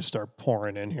silvers start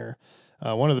pouring in here.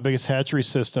 One of the biggest hatchery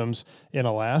systems in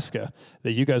Alaska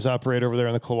that you guys operate over there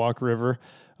on the Klawock River.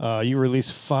 You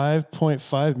release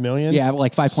 5.5 million. Yeah,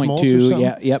 like 5.2.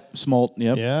 Yeah, yep, smolt.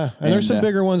 Yep. Yeah, and there's some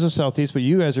bigger ones in Southeast, but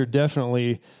you guys are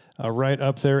definitely right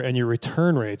up there, and your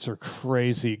return rates are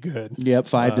crazy good. Yep,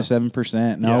 5 to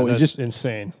 7%. No, that's it's just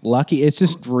insane. Lucky, it's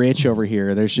just rich over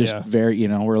here. There's just very,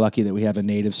 we're lucky that we have a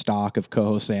native stock of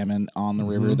coho salmon on the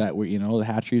river that we, the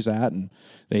hatchery's at, and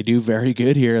they do very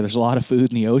good here. There's a lot of food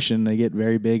in the ocean. They get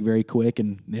very big, very quick,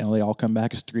 and they all come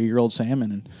back as 3-year-old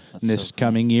salmon. And this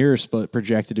coming year is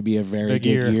projected to be a very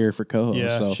good year for coho.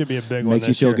 Yeah, so should be a big one. Makes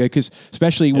you feel good because,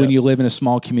 especially when you live in a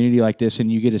small community like this, and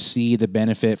you get to see the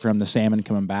benefit from the salmon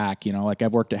coming back. Like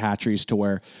I've worked at hatcheries to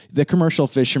where the commercial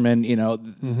fishermen,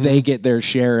 they get their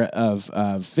share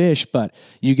of fish, but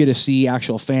you get to see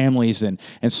actual families and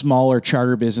smaller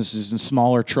charter businesses and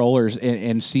smaller trollers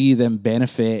and see them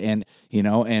benefit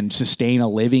and sustain a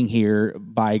living here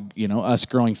by, us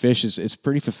growing fish is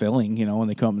pretty fulfilling, when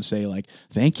they come and say like,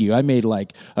 thank you. I made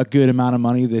like a good amount of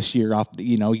money this year off,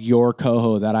 your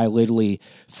coho that I literally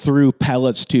threw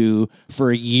pellets to for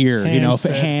a year,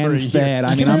 hand fed.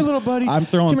 I mean, I'm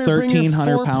throwing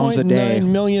 1,300 pounds a day. 4.9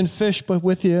 million fish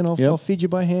with you, and I'll feed you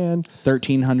by hand.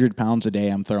 1,300 pounds a day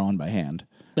I'm throwing by hand.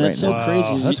 That's so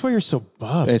crazy. That's why you're so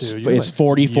buff, it's, dude. It's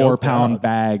 44-pound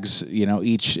bags,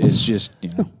 each is just,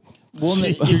 Well,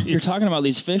 you're talking about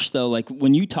these fish, though. Like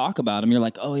when you talk about them, you're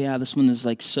like, "Oh yeah, this one is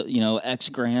like X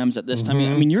grams at this time."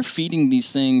 I mean, you're feeding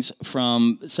these things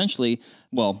from essentially,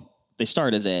 they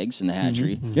start as eggs in the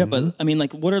hatchery. But I mean,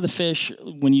 like, what are the fish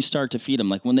when you start to feed them?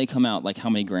 Like when they come out, like how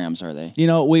many grams are they?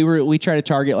 We try to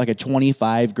target like a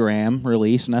 25-gram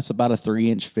release, and that's about a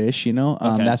 3-inch fish.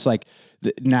 That's like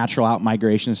the natural out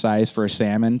migration size for a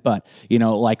salmon. But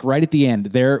like right at the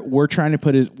end, we're trying to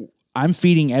put I'm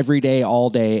feeding every day, all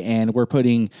day, and we're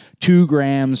putting 2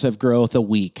 grams of growth a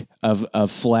week of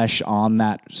flesh on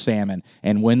that salmon.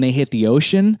 And when they hit the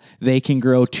ocean, they can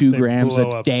grow 2 grams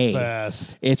a day.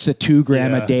 Fast. It's a 2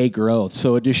 gram a day growth.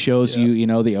 So it just shows you,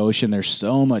 the ocean, there's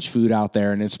so much food out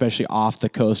there, and especially off the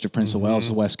coast of Prince of Wales,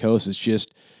 the West Coast,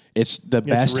 it's the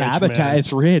best rich, habitat. Man.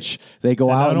 It's rich. They go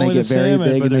out and they get very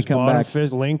big and they come back.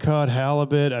 Fish, lingcod,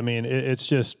 halibut. I mean,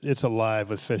 it's alive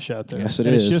with fish out there. Yes, it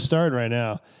is. It's just starting right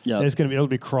now. Yeah, it'll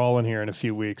be crawling here in a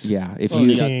few weeks. Yeah, if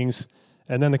you kings.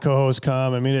 And then the cohos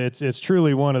come. I mean, it's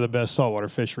truly one of the best saltwater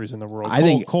fisheries in the world. I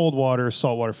think cold water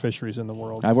saltwater fisheries in the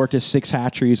world. I've worked at 6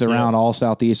 hatcheries around all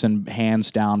Southeast, and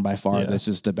hands down by far, this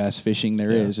is the best fishing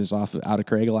there is out of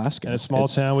Craig, Alaska. And a small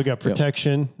town, we got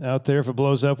protection out there. If it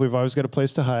blows up, we've always got a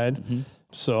place to hide.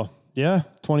 So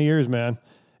 20 years, man.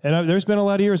 And there's been a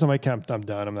lot of years I'm like, I'm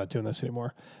done. I'm not doing this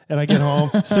anymore. And I get home,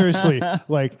 seriously,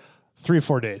 like 3 or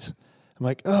 4 days. I'm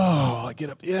like, oh, I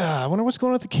get up. Yeah, I wonder what's going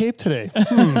on at the Cape today.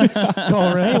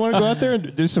 Call Ray. You want to go out there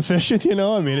and do some fishing? You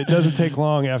know, I mean, it doesn't take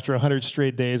long after 100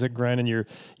 straight days of grinding your,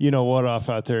 you know what, off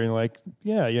out there. And you're like,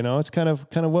 yeah, you know, it's kind of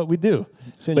what we do.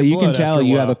 But you can tell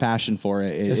you have a passion for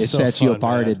it. It so sets fun, you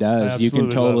apart. man. It does. Absolutely, you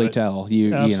can totally love it.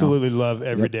 tell. Absolutely love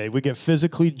every day. We get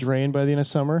physically drained by the end of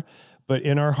summer, but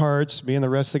in our hearts, me and the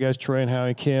rest of the guys, Troy and Howie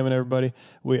and Kim and everybody,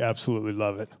 we absolutely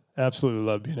love it. Absolutely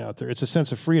love being out there. It's a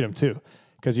sense of freedom too.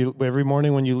 Because every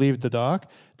morning when you leave the dock,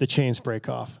 the chains break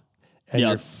off, and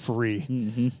you're free.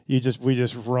 Mm-hmm. We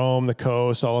just roam the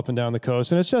coast, all up and down the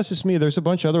coast, and it's just me. There's a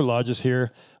bunch of other lodges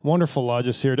here, wonderful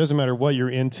lodges here. It doesn't matter what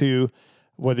you're into,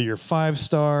 whether you're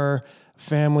 5-star,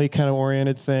 family kind of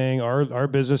oriented thing. Our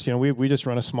business, you know, we just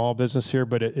run a small business here,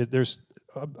 but there's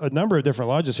a number of different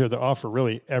lodges here that offer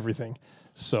really everything.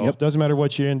 So it doesn't matter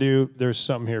what you're into. There's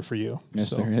something here for you.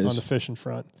 Yes, there is. On the fishing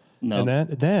front. And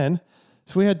then.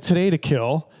 So we had today to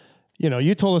kill. You know,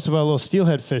 you told us about a little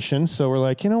steelhead fishing, so we're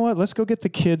like, you know what? Let's go get the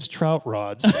kids' trout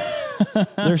rods.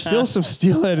 There's still some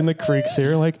steelhead in the creeks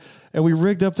here, and we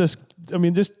rigged up this. I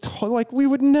mean, just like we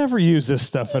would never use this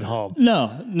stuff at home.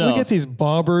 No. We get these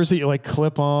bobbers that you like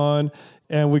clip on,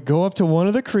 and we go up to one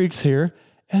of the creeks here,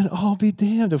 and I'll be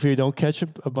damned if we don't catch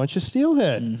a bunch of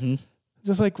steelhead. Mm-hmm.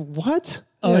 Just like what?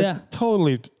 Oh yeah,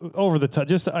 totally over the top,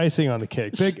 just the icing on the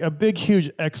cake. A big,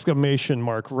 huge exclamation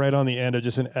mark right on the end of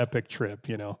just an epic trip,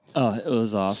 you know. Oh, it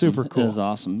was awesome. Super cool. It was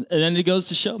awesome. And then it goes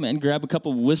to show, man, grab a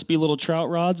couple wispy little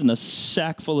trout rods and a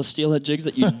sack full of steelhead jigs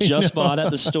that you just bought at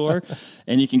the store,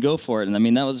 and you can go for it. And I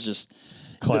mean, that was just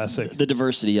classic. The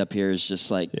diversity up here is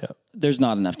just like, there's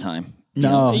not enough time.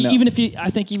 No. Even if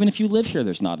you live here,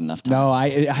 there's not enough time. No,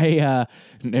 I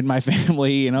and my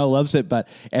family, you know, loves it. But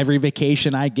every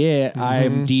vacation I get,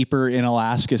 I'm deeper in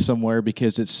Alaska somewhere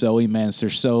because it's so immense.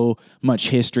 There's so much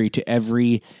history to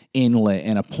every inlet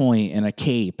and a point and a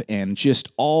cape and just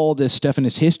all this stuff in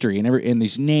its history and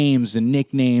these names and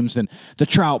nicknames and the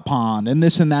trout pond and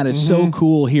this and that. It's so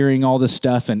cool hearing all this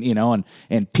stuff and, you know,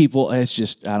 and people, it's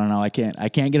just, I don't know. I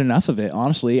can't get enough of it.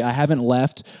 Honestly, I haven't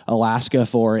left Alaska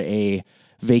for a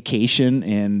vacation,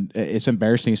 and it's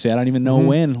embarrassing to say I don't even know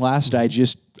when last. I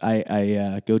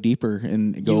go deeper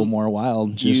and go more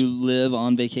wild. You live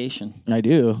on vacation. I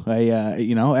do.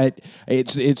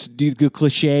 It's the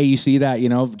cliche. You see that, you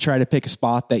know, try to pick a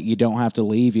spot that you don't have to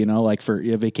leave, you know, like for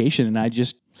a vacation.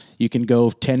 And you can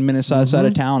go 10 minutes outside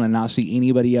of town and not see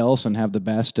anybody else and have the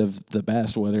best of the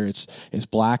best, whether it's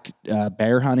black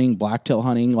bear hunting, blacktail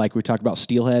hunting, like we talked about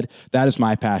steelhead. That is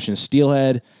my passion,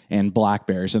 steelhead and black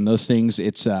bears. And those things,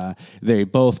 they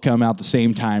both come out the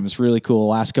same time. It's really cool.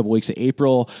 Last couple weeks of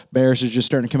April, bears are just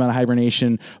starting to come out of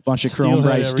hibernation, bunch of chrome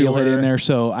bright steelhead in there.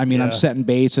 So, I mean, I'm setting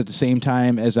baits at the same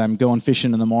time as I'm going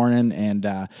fishing in the morning. And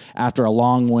after a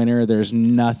long winter, there's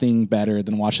nothing better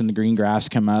than watching the green grass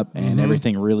come up and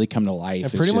everything really come to life.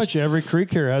 And pretty much every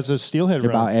creek here has a steelhead run.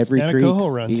 About every and creek, a coho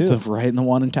run too. Right in the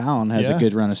one in town has a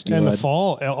good run of steelhead. And the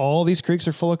fall, all these creeks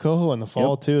are full of coho in the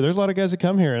fall too. There's a lot of guys that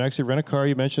come here and actually rent a car.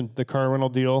 You mentioned the car rental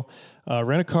deal.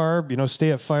 Rent a car, you know,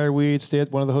 stay at Fireweed, stay at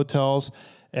one of the hotels,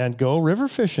 and go river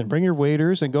fishing. Bring your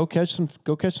waders and go catch some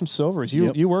silvers.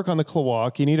 You work on the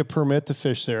Klawock. You need a permit to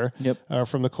fish there.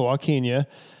 From the Klawockenia.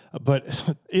 But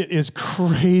it is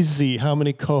crazy how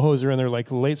many cohos are in there.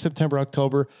 Like late September,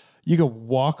 October, you go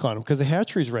walk on them because the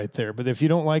hatchery's right there. But if you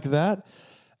don't like that,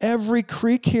 every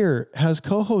creek here has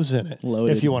cohos in it.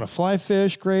 Loaded. If you want to fly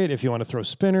fish, great. If you want to throw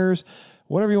spinners,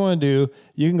 whatever you want to do,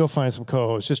 you can go find some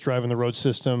cohos. Just driving the road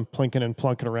system, plinking and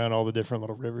plunking around all the different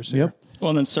little rivers here. Well,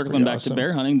 and then circling back to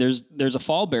bear hunting, there's a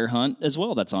fall bear hunt as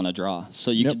well that's on a draw. So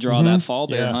you could draw that fall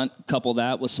bear hunt, couple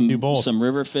that with some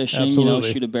river fishing, you know,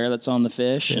 shoot a bear that's on the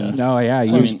fish. Yeah.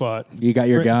 And, you got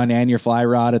your gun and your fly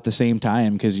rod at the same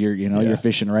time because you're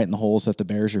fishing right in the holes that the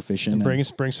bears are fishing. And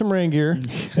bring some rain gear.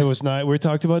 It was nice. We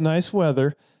talked about nice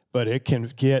weather, but it can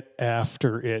get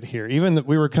after it here. Even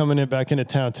we were coming back into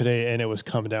town today, and it was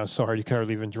coming down so hard you could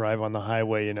hardly even drive on the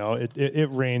highway. You know, it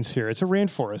rains here. It's a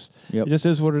rainforest. It just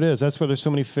is what it is. That's why there's so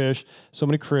many fish, so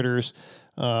many critters.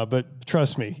 But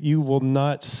trust me, you will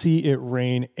not see it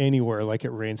rain anywhere like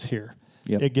it rains here.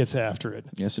 It gets after it.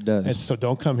 Yes, it does. And so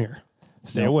don't come here.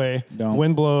 Stay away. Don't.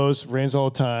 Wind blows, rains all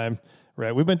the time.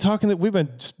 Right? We've been talking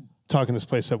this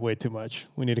place up way too much.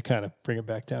 We need to kind of bring it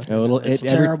back down. It's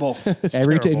terrible. And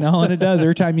it does.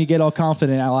 Every time you get all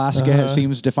confident, Alaska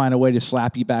seems to find a way to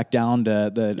slap you back down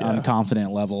to the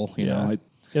unconfident level. You know,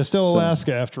 It's still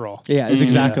Alaska after all. Yeah, it's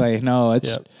exactly. No,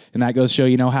 it's and that goes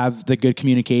to show, have the good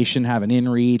communication, have an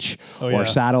inReach or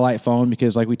satellite phone,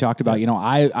 because like we talked about,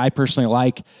 I personally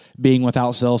like being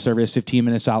without cell service 15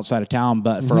 minutes outside of town,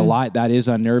 but for a lot that is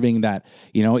unnerving that,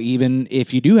 even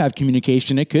if you do have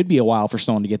communication, it could be a while for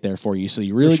someone to get there for you. So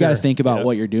you really got to think about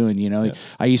what you're doing.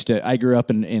 I grew up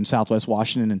in Southwest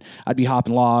Washington, and I'd be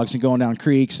hopping logs and going down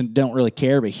creeks and don't really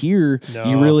care. But here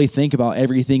you really think about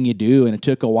everything you do. And it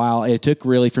took a while. It took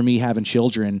really for me having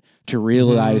children to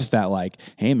realize that, like,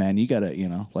 hey man, you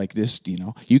gotta, like this,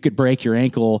 you could break your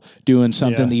ankle doing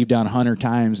something that you've done 100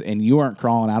 times and you aren't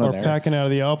crawling out of there. Or packing out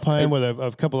of the Alpine with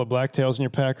a couple of blacktails in your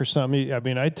pack or something. I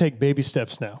mean, I take baby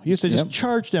steps now. You used to just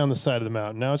charge down the side of the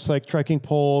mountain. Now it's like trekking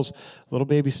poles, little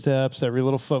baby steps, every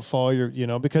little footfall,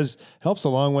 because help's a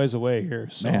long ways away here.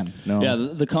 So. Man, no. Yeah,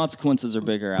 the consequences are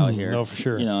bigger out here. No, for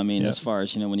sure. As far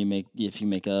as, when if you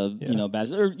make a,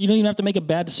 bad, or you don't even have to make a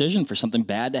bad decision for something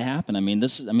bad to happen.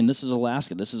 This is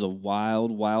Alaska. This is a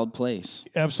wild, wild place.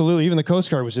 Absolutely. Even the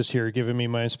Coast Guard was just here giving me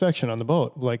my inspection on the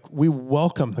boat. Like, we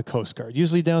welcome the Coast Guard.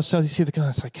 Usually down south, you see the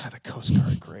guys, it's like, God, the Coast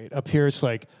Guard, great. Up here, it's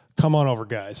like, come on over,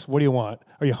 guys. What do you want?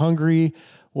 Are you hungry?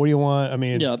 What do you want? I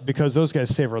mean, because those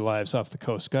guys save our lives off the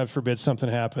coast. God forbid something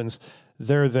happens,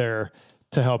 they're there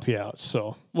to help you out.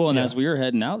 So, and as we were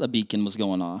heading out, the beacon was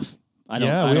going off. I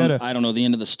don't know the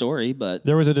end of the story, but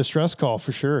there was a distress call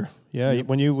for sure. Yeah,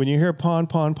 when you hear pawn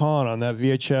on that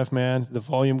VHF, man, the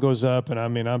volume goes up, and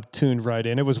I'm tuned right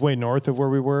in. It was way north of where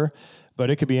we were, but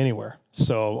it could be anywhere.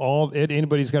 So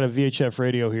anybody's got a VHF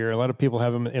radio here. A lot of people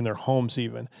have them in their homes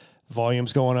even.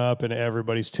 Volume's going up, and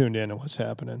everybody's tuned in on what's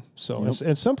happening. So,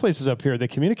 and some places up here, they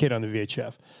communicate on the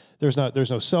VHF. There's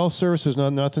no cell service. There's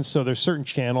nothing. So there's certain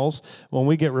channels. When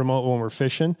we get remote, when we're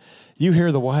fishing, you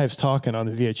hear the wives talking on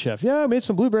the VHF. Yeah, I made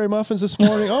some blueberry muffins this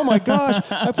morning. Oh my gosh,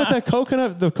 I put the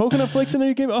coconut flakes in there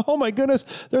you gave me. Oh my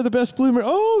goodness, they're the best blueberry.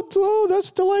 Oh, that's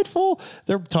delightful.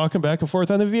 They're talking back and forth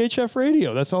on the VHF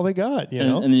radio. That's all they got,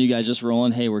 And then you guys just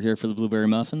rolling, hey, we're here for the blueberry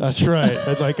muffins. That's right.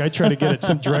 I try to get it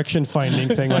some direction finding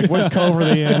thing. Like, what cove are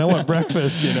they in? I want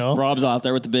breakfast, Rob's out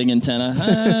there with the big antenna.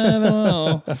 I don't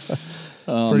know.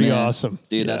 Oh, pretty awesome.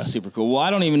 Dude, that's super cool. Well, I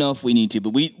don't even know if we need to,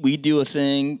 but we do a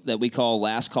thing that we call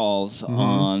last calls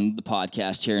on the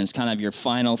podcast here, and it's kind of your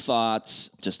final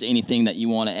thoughts, just anything that you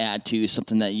want to add to,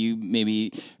 something that you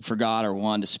maybe forgot or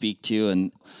wanted to speak to.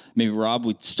 And maybe, Rob,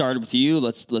 we started with you.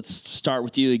 Let's start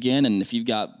with you again, and if you've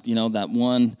got, that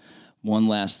one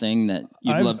last thing that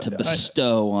you'd love to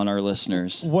bestow on our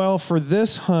listeners. Well, for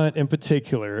this hunt in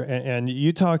particular, and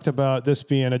you talked about this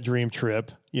being a dream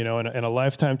trip, and a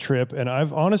lifetime trip, and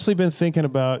I've honestly been thinking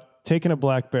about taking a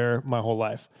black bear my whole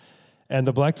life. And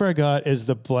the black bear I got is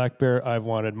the black bear I've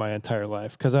wanted my entire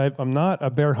life, because I'm not a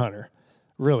bear hunter,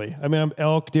 really. I mean, I'm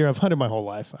elk, deer, I've hunted my whole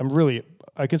life.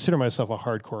 I consider myself a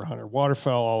hardcore hunter,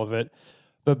 waterfowl, all of it.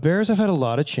 But bears, I've had a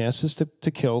lot of chances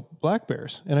to kill black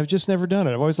bears, and I've just never done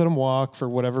it. I've always let them walk for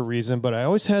whatever reason, but I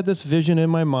always had this vision in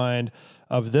my mind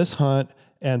of this hunt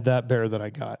and that bear that I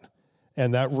got,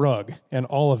 and that rug, and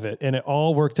all of it, and it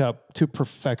all worked out to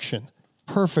perfection,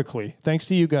 perfectly, thanks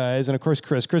to you guys, and of course,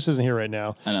 Chris. Chris isn't here right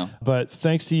now. I know. But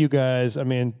thanks to you guys, I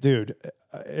mean, dude,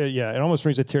 it almost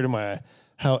brings a tear to my eye.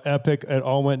 How epic it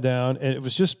all went down, and it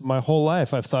was just my whole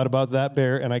life. I've thought about that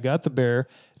bear, and I got the bear.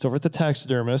 It's over at the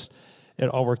taxidermist. It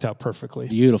all worked out perfectly.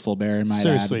 Beautiful bear, in my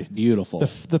seriously, beautiful.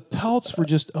 The pelts were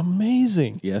just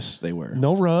amazing. Yes, they were.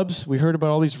 No rubs. We heard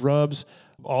about all these rubs.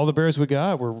 All the bears we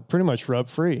got were pretty much rub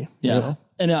free. Yeah.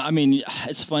 And I mean,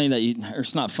 it's funny that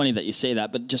it's not funny that you say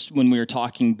that, but just when we were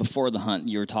talking before the hunt,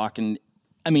 you were talking,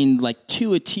 I mean, like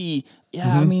to a T.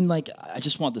 Yeah. I mean, like, I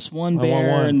just want this one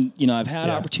bear, and I've had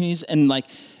opportunities, and like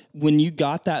when you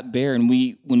got that bear, and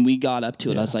when we got up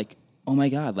to it, I was like, oh my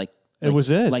God, it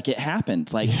was it. Like, it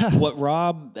happened. Like, what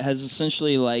Rob has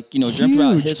essentially, dreamt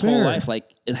about his whole life,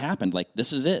 it happened. Like,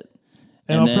 this is it.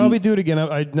 And I'll probably do it again.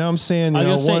 Now I'm saying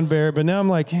one bear, but now I'm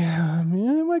like, I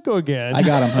might go again. I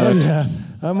got him hooked.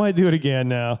 I might do it again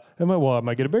now. I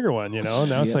might get a bigger one.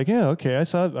 Now it's like, okay. I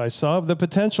saw the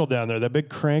potential down there. That big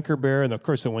cranker bear, and of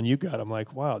course the one you got. I'm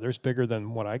like, wow, there's bigger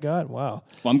than what I got. Wow.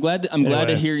 Well, I'm glad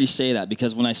to hear you say that,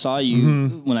 because when I saw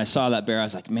you, when I saw that bear, I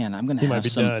was like, man, I'm gonna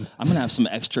have some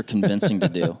extra convincing to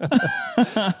do. You're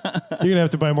gonna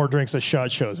have to buy more drinks at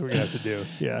SHOT Shows. We're gonna have to do.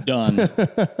 Yeah. Done.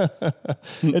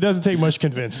 It doesn't take much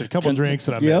convincing. A couple drinks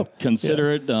and I'm in.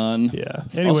 Consider it done. Yeah.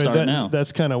 Anyway,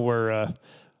 that's kind of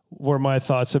where my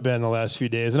thoughts have been the last few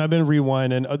days. And I've been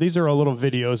rewinding. These are all little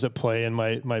videos that play in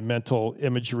my mental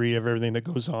imagery of everything that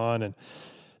goes on. And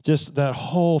just that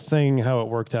whole thing, how it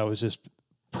worked out was just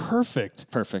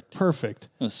perfect. Perfect. Perfect.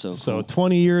 That's so cool. So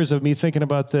 20 years of me thinking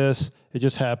about this, it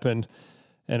just happened.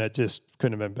 and it just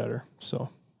couldn't have been better. So,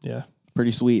 yeah.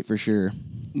 Pretty sweet for sure.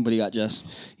 What do you got, Jess?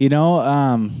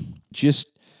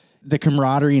 Just the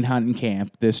camaraderie in hunting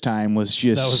camp this time was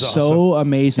just so awesome.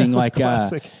 Amazing. Like,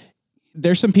 classic.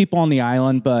 There's some people on the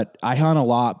island, but I hunt a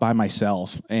lot by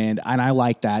myself, and I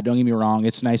like that. Don't get me wrong;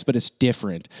 it's nice, but it's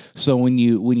different. So when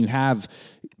you have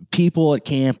people at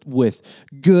camp with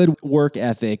good work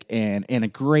ethic and a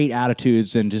great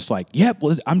attitudes, and just like, yep,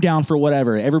 well, I'm down for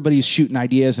whatever. Everybody's shooting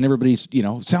ideas, and everybody's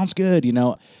sounds good.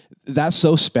 That's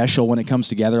so special when it comes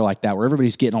together like that, where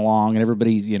everybody's getting along and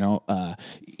everybody,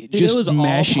 just it was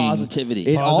meshing. all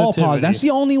positivity. That's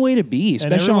the only way to be,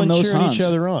 especially on those hunts. Each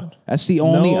other on. That's the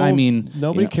only.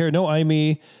 Nobody cared. No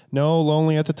IME. No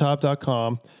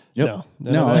lonelyattetop.com. Yep.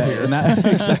 No,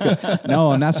 exactly.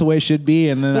 No, and that's the way it should be.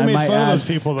 And then we made fun of those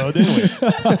people, though, didn't we?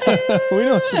 We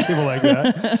know some people like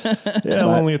that. Yeah,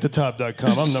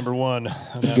 lonelyattetop.com. I'm number one.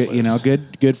 On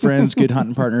that good friends, good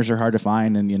hunting partners are hard to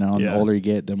find, and the older you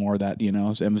get, the more that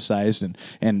is emphasized.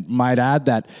 And might add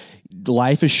that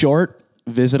life is short.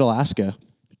 Visit Alaska.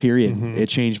 Period. Mm-hmm. It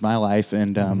changed my life,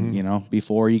 and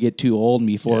before you get too old, and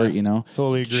before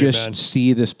totally agree, just man.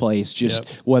 see this place. Just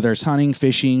whether it's hunting,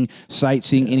 fishing,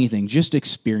 sightseeing, anything, just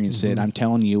experience it. I'm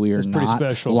telling you, we are not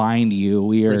special. lying to you.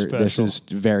 We are. This is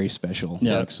very special.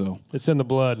 Yeah. So it's in the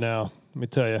blood now. Let me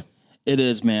tell you. It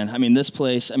is, man. I mean, this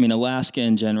place, Alaska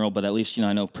in general, but at least,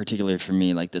 I know particularly for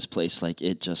me, like this place, like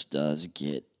it just does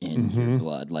get in your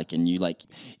blood. Like, and you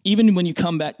even when you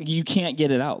come back, you can't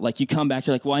get it out. Like you come back,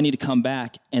 you're like, well, I need to come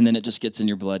back. And then it just gets in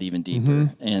your blood even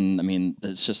deeper. And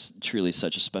it's just truly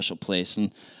such a special place.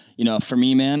 And, for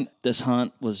me, man, this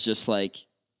hunt was just like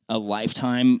a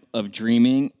lifetime of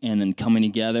dreaming and then coming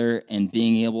together and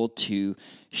being able to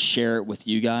share it with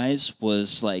you guys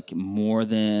was like more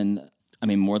than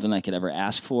I could ever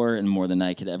ask for and more than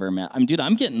I could ever imagine. Dude,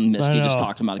 I'm getting misty just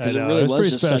talking about it because it really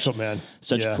was just special, man.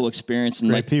 Such a cool experience. And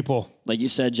great people. Like you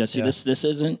said, Jesse, this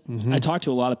isn't, I talk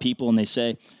to a lot of people and they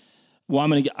say, well,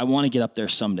 I want to get up there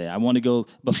someday. I want to go,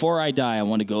 before I die, I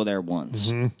want to go there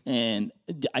once. And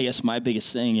I guess my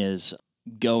biggest thing is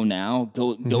go now,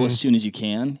 go as soon as you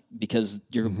can, because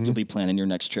you'll be planning your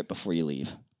next trip before you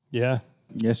leave. Yeah.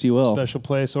 Yes, you will. Special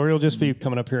place, or you'll just be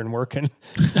coming up here and working.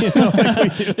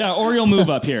 Yeah, or you'll move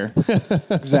up here.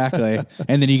 Exactly,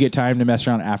 and then you get time to mess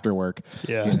around after work.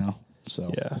 Yeah,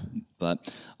 So yeah.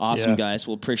 But awesome, guys.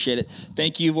 We'll appreciate it.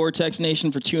 Thank you, Vortex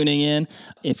Nation, for tuning in.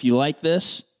 If you like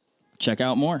this, check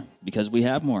out more because we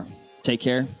have more. Take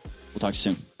care. We'll talk to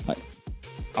you soon. Bye.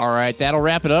 All right, that'll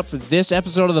wrap it up for this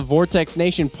episode of the Vortex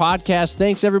Nation podcast.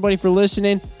 Thanks, everybody, for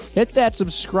listening. Hit that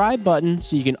subscribe button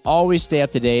so you can always stay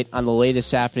up to date on the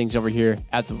latest happenings over here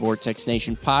at the Vortex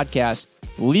Nation podcast.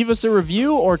 Leave us a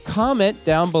review or comment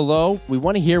down below. We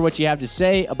want to hear what you have to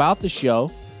say about the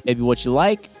show, maybe what you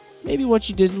like, maybe what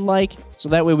you didn't like, so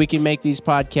that way we can make these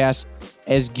podcasts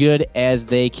as good as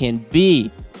they can be.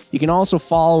 You can also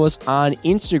follow us on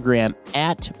Instagram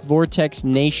at Vortex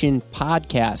Nation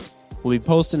Podcast. We'll be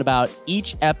posting about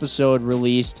each episode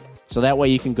released, so that way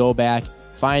you can go back,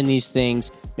 find these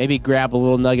things, maybe grab a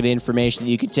little nugget of information that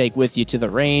you can take with you to the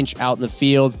range, out in the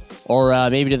field, or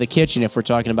maybe to the kitchen if we're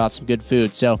talking about some good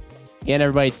food. So, again,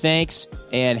 everybody, thanks,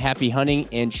 and happy hunting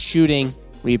and shooting.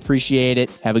 We appreciate it.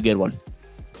 Have a good one.